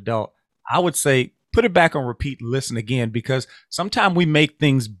sound adult, I would say, put it back on repeat and listen again, because sometimes we make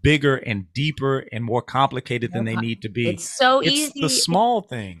things bigger and deeper and more complicated than they need to be. It's so easy. It's the small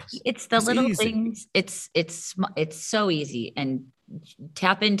things. It's the little things. It's so easy. And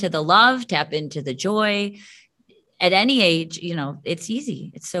tap into the love, tap into the joy. At any age, it's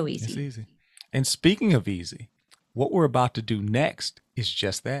easy. It's so easy. It's easy. And speaking of easy, what we're about to do next is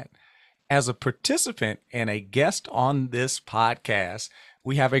just that. As a participant and a guest on this podcast,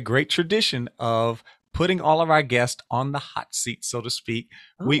 we have a great tradition of putting all of our guests on the hot seat, so to speak.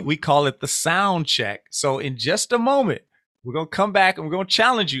 We call it the sound check. So in just a moment, we're going to come back and we're going to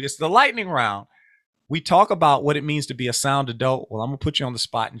challenge you. It's the lightning round. We talk about what it means to be a sound adult. Well, I'm going to put you on the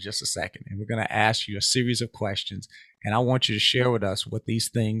spot in just a second, and we're going to ask you a series of questions. And I want you to share with us what these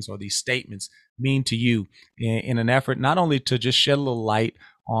things or these statements mean to you in an effort not only to just shed a little light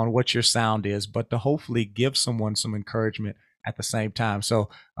on what your sound is, but to hopefully give someone some encouragement at the same time. So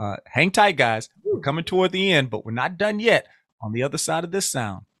hang tight, guys. We're coming toward the end, but we're not done yet. On the other side of this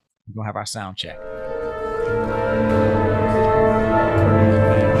sound, we're going to have our sound check.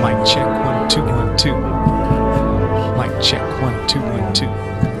 Mic check, 1 2 1 2. Mic check, 1 2 1 2.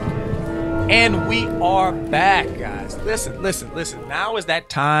 And we are back, guys. Listen. Now is that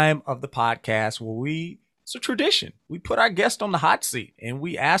time of the podcast where it's a tradition. We put our guest on the hot seat and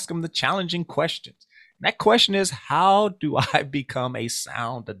we ask them the challenging questions. And that question is, how do I become a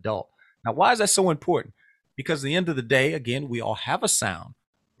sound adult? Now, why is that so important? Because at the end of the day, again, we all have a sound.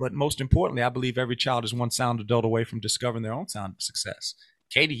 But most importantly, I believe every child is one sound adult away from discovering their own sound of success.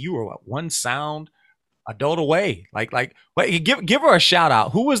 Katie, you were one sound adult away. Wait, give her a shout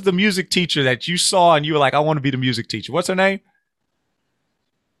out. Who was the music teacher that you saw and you were like, I want to be the music teacher? What's her name?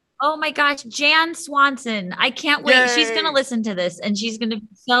 Oh my gosh, Jan Swanson. I can't wait. She's going to Yay! listen to this and she's going to.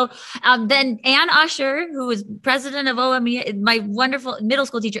 So then Ann Usher, who was president of OME, my wonderful middle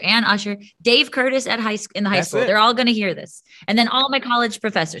school teacher, Ann Usher, Dave Curtis in the high That's school. it. They're all going to hear this. And then all my college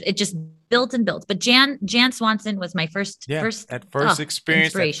professors. It just built and built. But Jan Swanson was my first experience, that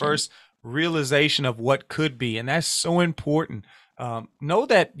first realization of what could be. And that's so important. Know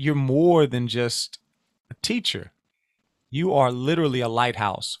that you're more than just a teacher. You are literally a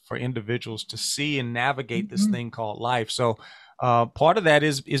lighthouse for individuals to see and navigate this thing called life. So part of that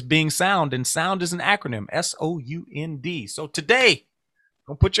is being sound, and sound is an acronym, SOUND. So today,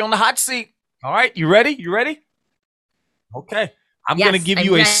 I'm gonna put you on the hot seat. All right, you ready? You ready? Okay. I'm going to give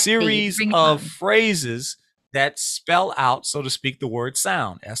you a series of phrases that spell out, so to speak, the word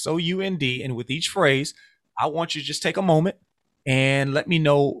sound, SOUND. And with each phrase, I want you to just take a moment and let me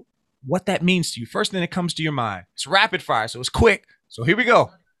know what that means to you. First thing that comes to your mind. It's rapid fire, so it's quick. So here we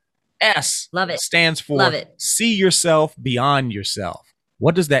go. S stands for see yourself beyond yourself.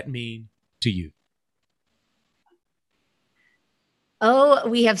 What does that mean to you? Oh,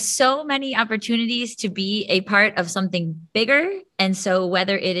 we have so many opportunities to be a part of something bigger. And so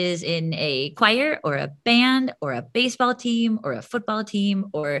whether it is in a choir or a band or a baseball team or a football team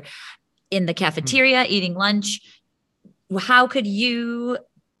or in the cafeteria eating lunch, how could you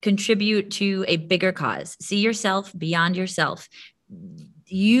contribute to a bigger cause? See yourself beyond yourself.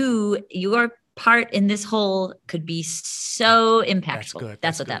 Your part in this whole could be so impactful. That's good.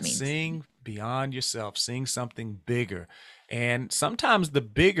 That's what that means. Seeing beyond yourself, seeing something bigger. And sometimes the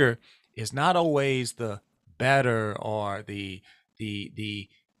bigger is not always the better or the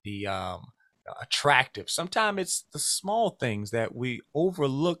attractive. Sometimes it's the small things that we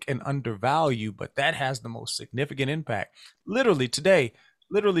overlook and undervalue, but that has the most significant impact. Literally today,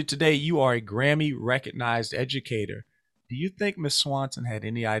 you are a Grammy recognized educator. Do you think Miss Swanson had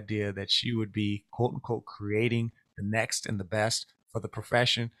any idea that she would be, quote unquote, creating the next and the best for the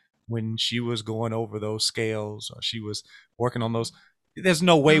profession when she was going over those scales or she was working on those? There's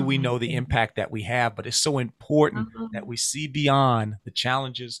no way we know the impact that we have, but it's so important that we see beyond the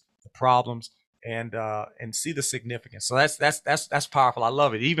challenges, the problems, and see the significance. So that's powerful. I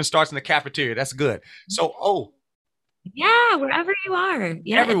love it. It even starts in the cafeteria. That's good. So yeah, wherever you are.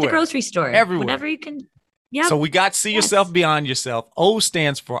 Yeah, everywhere. At the grocery store. Everywhere. Whatever you can. Yep. So we got see yourself beyond yourself. O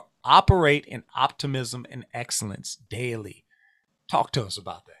stands for operate in optimism and excellence daily. Talk to us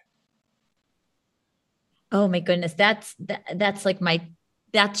about that. Oh my goodness. That's like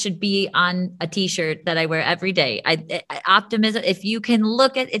that should be on a t-shirt that I wear every day. Optimism. If you can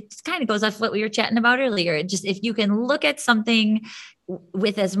look at it, kind of goes off what we were chatting about earlier. If you can look at something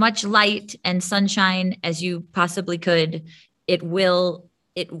with as much light and sunshine as you possibly could, it will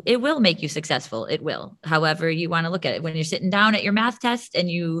make you successful. It will. However you want to look at it. When you're sitting down at your math test and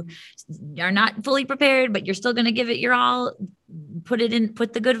you are not fully prepared, but you're still going to give it your all, put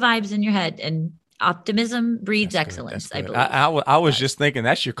the good vibes in your head, and optimism breeds excellence. I believe. I was just thinking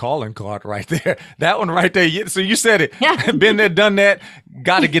that's your calling card right there. That one right there. So you said it. Yeah. Been there, done that.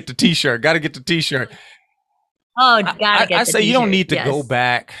 Got to get the t-shirt. Oh, I say you don't need to go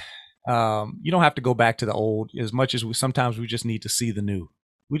back. You don't have to go back to the old as much as sometimes we just need to see the new.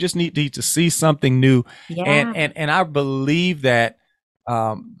 We just need to see something new. Yeah. And I believe that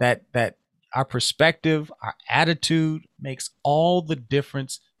that our perspective, our attitude makes all the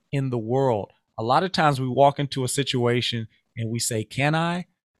difference in the world. A lot of times we walk into a situation and we say, can I?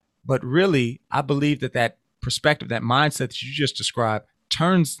 But really, I believe that perspective, that mindset that you just described,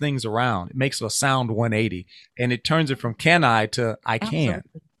 turns things around. It makes a sound 180, and it turns it from can I to I can.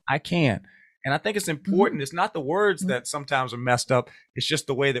 Absolutely. I can. And I think it's important. It's not the words that sometimes are messed up. It's just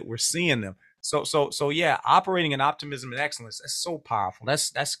the way that we're seeing them. So yeah, operating in optimism and excellence. That's so powerful.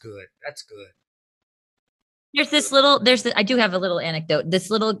 That's good. That's good. I do have a little anecdote. This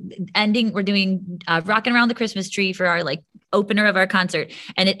little ending, we're doing Rocking Around the Christmas Tree for our opener of our concert.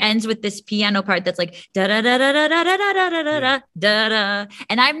 And it ends with this piano part that's like da da da da da da da da da da da da.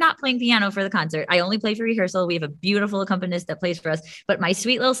 And I'm not playing piano for the concert. I only play for rehearsal. We have a beautiful accompanist that plays for us. But my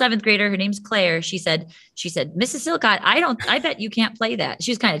sweet little 7th grader, her name's Claire. She said, Mrs. Silcott, I bet you can't play that.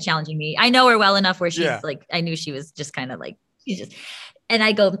 She was kind of challenging me. I know her well enough where she's I knew she was just kind of she's just. And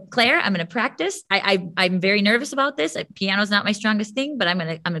I go, Claire, I'm going to practice. I'm very nervous about this. Piano's not my strongest thing, but I'm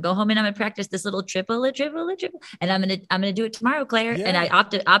going to go home and I'm going to practice this little triple. And I'm going to do it tomorrow, Claire. Yeah. And I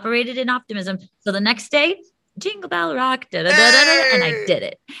operated in optimism. So the next day, Jingle Bell Rock, da, da, da, da, da, and I did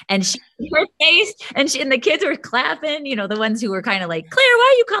it. And her face, and the kids were clapping, the ones who were kind of like, Claire,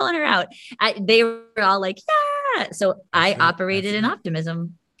 why are you calling her out? They were all like, yeah. So I operated in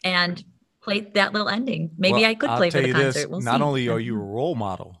optimism and played that little ending. Maybe I could play for the concert. Not only are you a role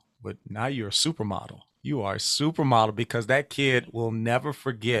model, but now you're a supermodel. You are a supermodel because that kid will never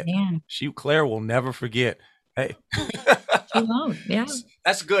forget. Man, Claire will never forget. Hey, she won't. Yeah.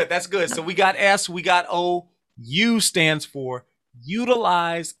 that's good. That's good. So we got S, we got O. U stands for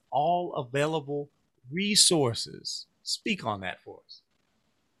utilize all available resources. Speak on that for us.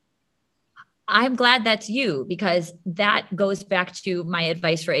 I'm glad that's you, because that goes back to my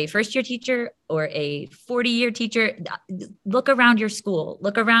advice for a first year teacher or a 40-year teacher. Look around your school,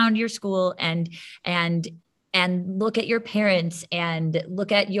 and and look at your parents, and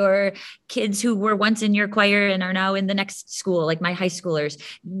look at your kids who were once in your choir and are now in the next school, like my high schoolers.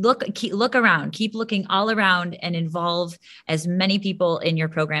 Look around, keep looking all around, and involve as many people in your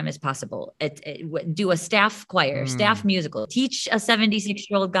program as possible. Do a staff choir, staff musical, teach a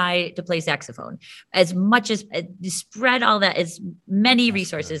 76-year-old guy to play saxophone, as much as spread all that, as many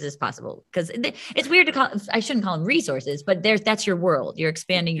resources as possible. Because it's weird to call, I shouldn't call them resources, but that's your world. You're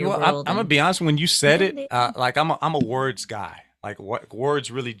expanding your world. I'm gonna be honest. When you said it, like I'm a words guy. Like what words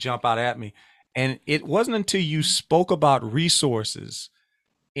really jump out at me. And it wasn't until you spoke about resources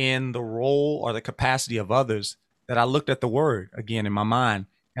in the role or the capacity of others that I looked at the word again in my mind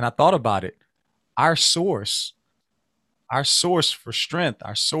and I thought about it. Our source for strength,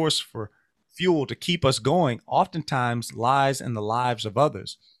 our source for fuel to keep us going, oftentimes lies in the lives of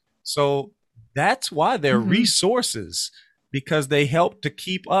others. So that's why they're resources, because they help to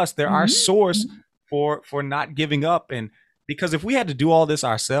keep us. They're our source for not giving up. And because if we had to do all this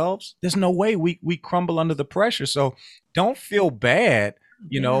ourselves, there's no way we crumble under the pressure. So don't feel bad,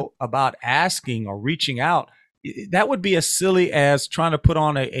 about asking or reaching out. That would be as silly as trying to put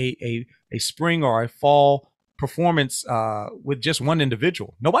on a spring or a fall performance with just one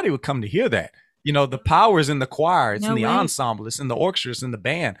individual. Nobody would come to hear that. The power is in the choir, it's in the ensemble, it's in the orchestra, it's in the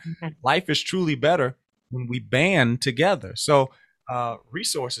band. Life is truly better when we band together. So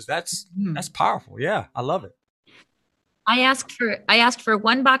resources, that's powerful. Yeah, I love it. I asked for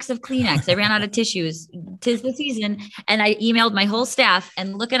one box of Kleenex. I ran out of tissues. 'Tis the season, and I emailed my whole staff.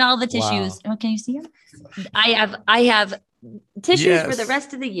 And look at all the tissues. Wow. Oh, can you see them? I have tissues for the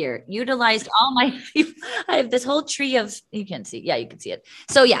rest of the year. Utilized all my. I have this whole tree of. You can see. Yeah, you can see it.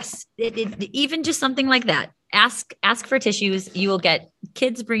 So yes, even just something like that. Ask for tissues. You will get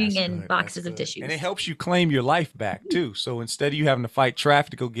kids bringing in boxes of tissues, and it helps you claim your life back too. So instead of you having to fight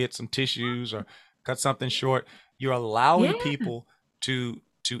traffic to go get some tissues or cut something short, you're allowing people to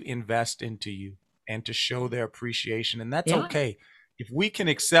invest into you and to show their appreciation, and that's okay. If we can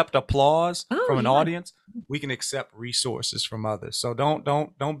accept applause from an audience, we can accept resources from others. So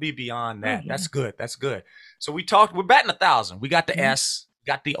don't be beyond that. That's good. That's good. So we're batting 1,000. We got the S,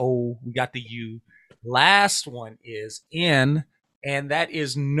 got the O, we got the U. Last one is N, and that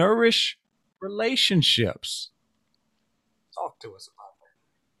is nourish relationships. Talk to us about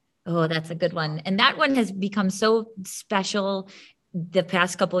that. Oh, that's a good one. And that one has become so special the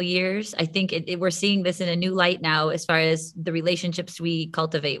past couple of years. I think we're seeing this in a new light now, as far as the relationships we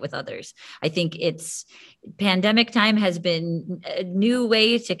cultivate with others. I think pandemic time has been a new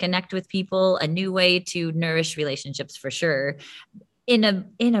way to connect with people, a new way to nourish relationships for sure. In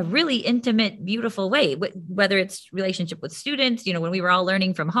a really intimate, beautiful way, whether it's relationship with students, when we were all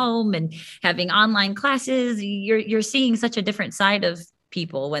learning from home and having online classes, you're seeing such a different side of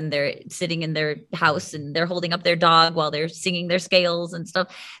people when they're sitting in their house and they're holding up their dog while they're singing their scales and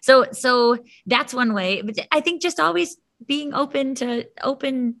stuff. So that's one way. But I think just always being open to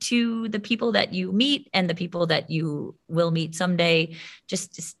the people that you meet and the people that you will meet someday.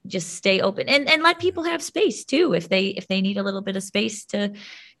 Just stay open and let people have space too, if they need a little bit of space to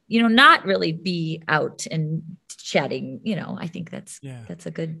not really be out and chatting. I think that's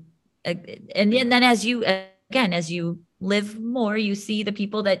a good, and then as you live more, you see the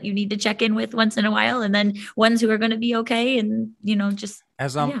people that you need to check in with once in a while, and then ones who are going to be okay. And just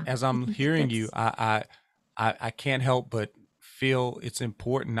as I'm hearing you, I can't help but feel it's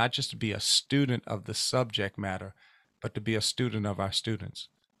important not just to be a student of the subject matter, but to be a student of our students,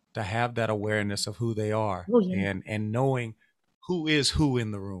 to have that awareness of who they are and knowing who is who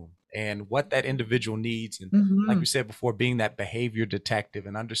in the room and what that individual needs. And like we said before, being that behavior detective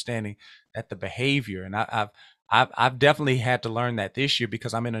and understanding that the behavior, and I've definitely had to learn that this year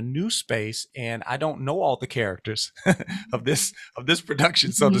because I'm in a new space and I don't know all the characters of this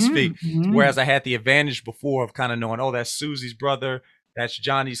production, so to speak. Whereas I had the advantage before of kind of knowing, oh, that's Susie's brother, that's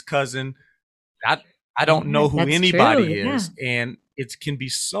Johnny's cousin. I don't know who anybody is, and it can be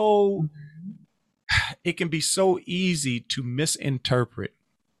so easy to misinterpret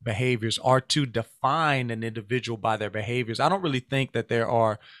behaviors or to define an individual by their behaviors. I don't really think that there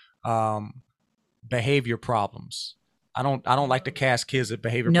are behavior problems. I don't like to cast kids at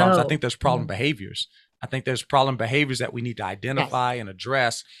behavior problems. I think there's problem No. behaviors. I think there's problem behaviors that we need to identify and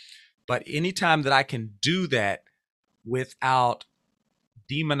address. But anytime that I can do that without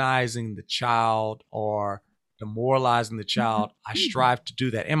demonizing the child or demoralizing the child, I strive to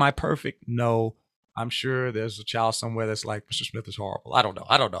do that. Am I perfect? No. I'm sure there's a child somewhere that's like, Mr. Smith is horrible. I don't know.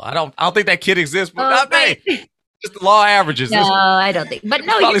 I don't think that kid exists, but hey, just the law of averages. No, I don't think. But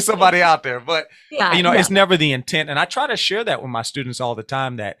no, probably somebody out there. But yeah, it's never the intent. And I try to share that with my students all the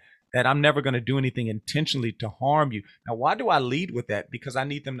time, that I'm never going to do anything intentionally to harm you. Now, why do I lead with that? Because I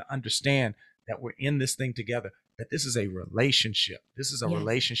need them to understand that we're in this thing together, that this is a relationship. This is a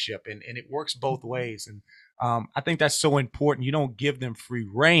relationship, and it works both ways. And I think that's so important. You don't give them free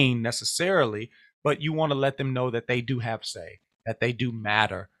reign necessarily, but you want to let them know that they do have say, that they do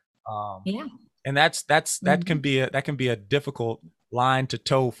matter. And that can be a difficult line to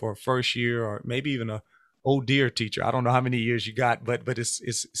toe for a first year, or maybe even a old dear teacher. I don't know how many years you got, but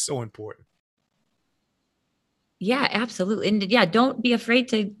it's so important. Yeah, absolutely. And don't be afraid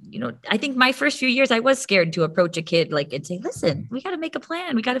to, I think my first few years, I was scared to approach a kid and say, listen, we got to make a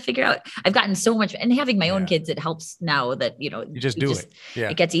plan. We got to figure out. I've gotten so much, and having my own kids, it helps now that, you just do it. Yeah.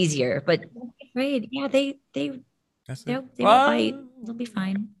 It gets easier, but don't be afraid. Yeah. They won't bite. They'll be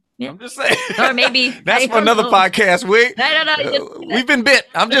fine. Yeah. I'm just saying. Or maybe that's for another podcast. I don't know. We've been bit.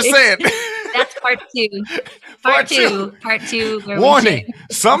 I'm just saying. That's part two. Part two. Warning.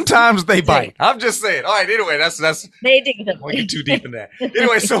 Sometimes they bite. I'm just saying. All right. Anyway, that's. They dig them. Won't get too deep in that.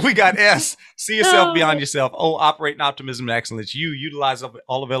 Anyway, so we got S. See yourself beyond yourself. O. Operate in optimism and excellence. U. Utilize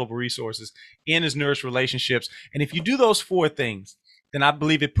all available resources. N is nourish relationships. And if you do those 4 things, then I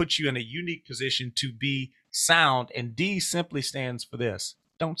believe it puts you in a unique position to be sound. And D simply stands for this: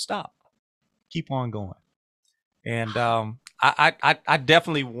 don't stop. Keep on going. And I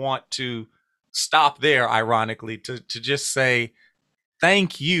definitely want to stop there, ironically, to just say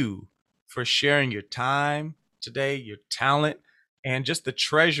thank you for sharing your time today, your talent, and just the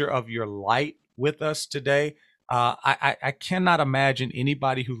treasure of your light with us today. I cannot imagine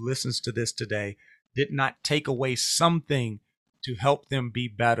anybody who listens to this today did not take away something to help them be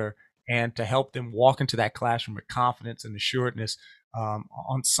better and to help them walk into that classroom with confidence and assuredness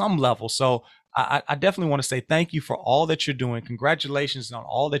on some level. So I definitely want to say thank you for all that you're doing. Congratulations on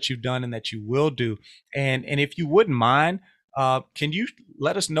all that you've done and that you will do. And if you wouldn't mind, can you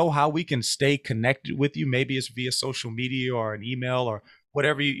let us know how we can stay connected with you? Maybe it's via social media or an email or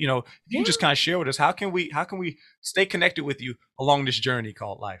whatever if you can just kind of share with us, how can we stay connected with you along this journey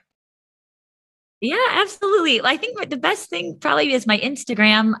called life? Yeah, absolutely. I think the best thing probably is my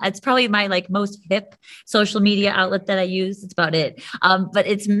Instagram. It's probably my most hip social media outlet that I use. It's about it. But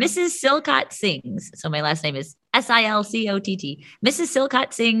it's Mrs. Silcott Sings. So my last name is Silcott. Mrs.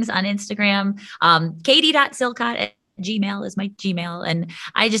 Silcott Sings on Instagram. Katie.silcott@gmail is my Gmail. And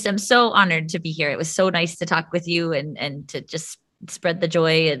I just am so honored to be here. It was so nice to talk with you and to just spread the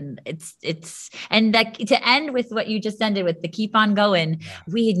joy. And and that to end with what you just ended with, the keep on going. Yeah.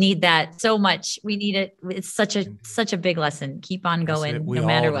 We need that so much. We need it. It's such a big lesson. Keep on going no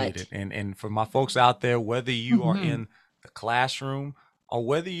matter what. And for my folks out there, whether you are in the classroom or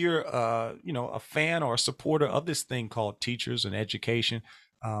whether you're a fan or a supporter of this thing called teachers and education,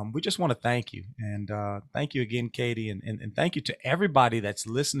 we just want to thank you. And thank you again, Katie. And thank you to everybody that's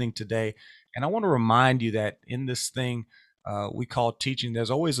listening today. And I want to remind you that in this thing we call teaching, there's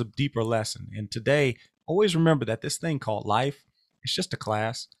always a deeper lesson. And today, always remember that this thing called life, it's just a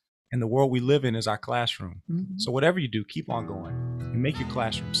class. And the world we live in is our classroom. Mm-hmm. So whatever you do, keep on going and make your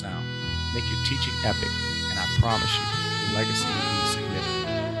classroom sound. Make your teaching epic. And I promise you, your legacy will be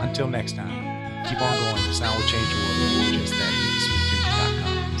significant. Until next time, keep on going. The sound will change the world. Just that.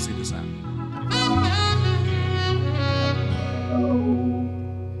 SweetJunior.com. See the sound.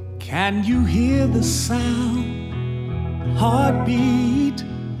 Can you hear the sound? Heartbeat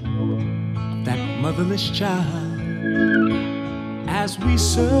of that motherless child. As we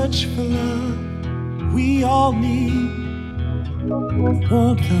search for love, we all need the warmth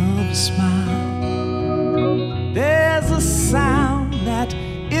of a smile. There's a sound that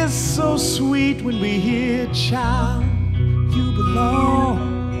is so sweet when we hear, child, you belong.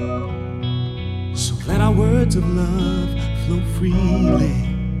 So let our words of love flow freely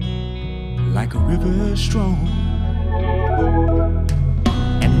like a river strong.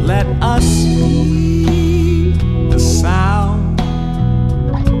 And let us be the sound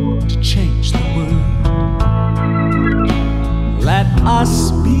to change the world. Let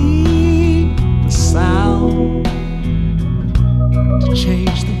us be the sound to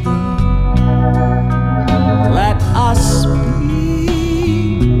change the world. Let us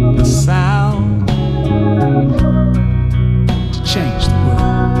be the sound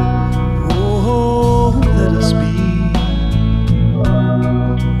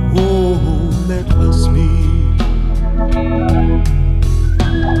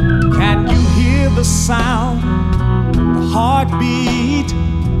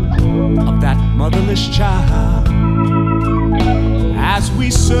childish child. As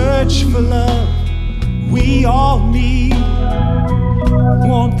we search for love, we all need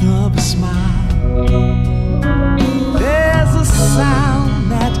warmth of a smile. There's a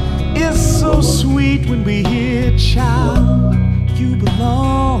sound that is so sweet when we hear, child, you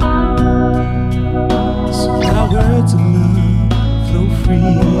belong. So let our words of love flow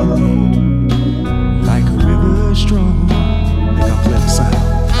freely.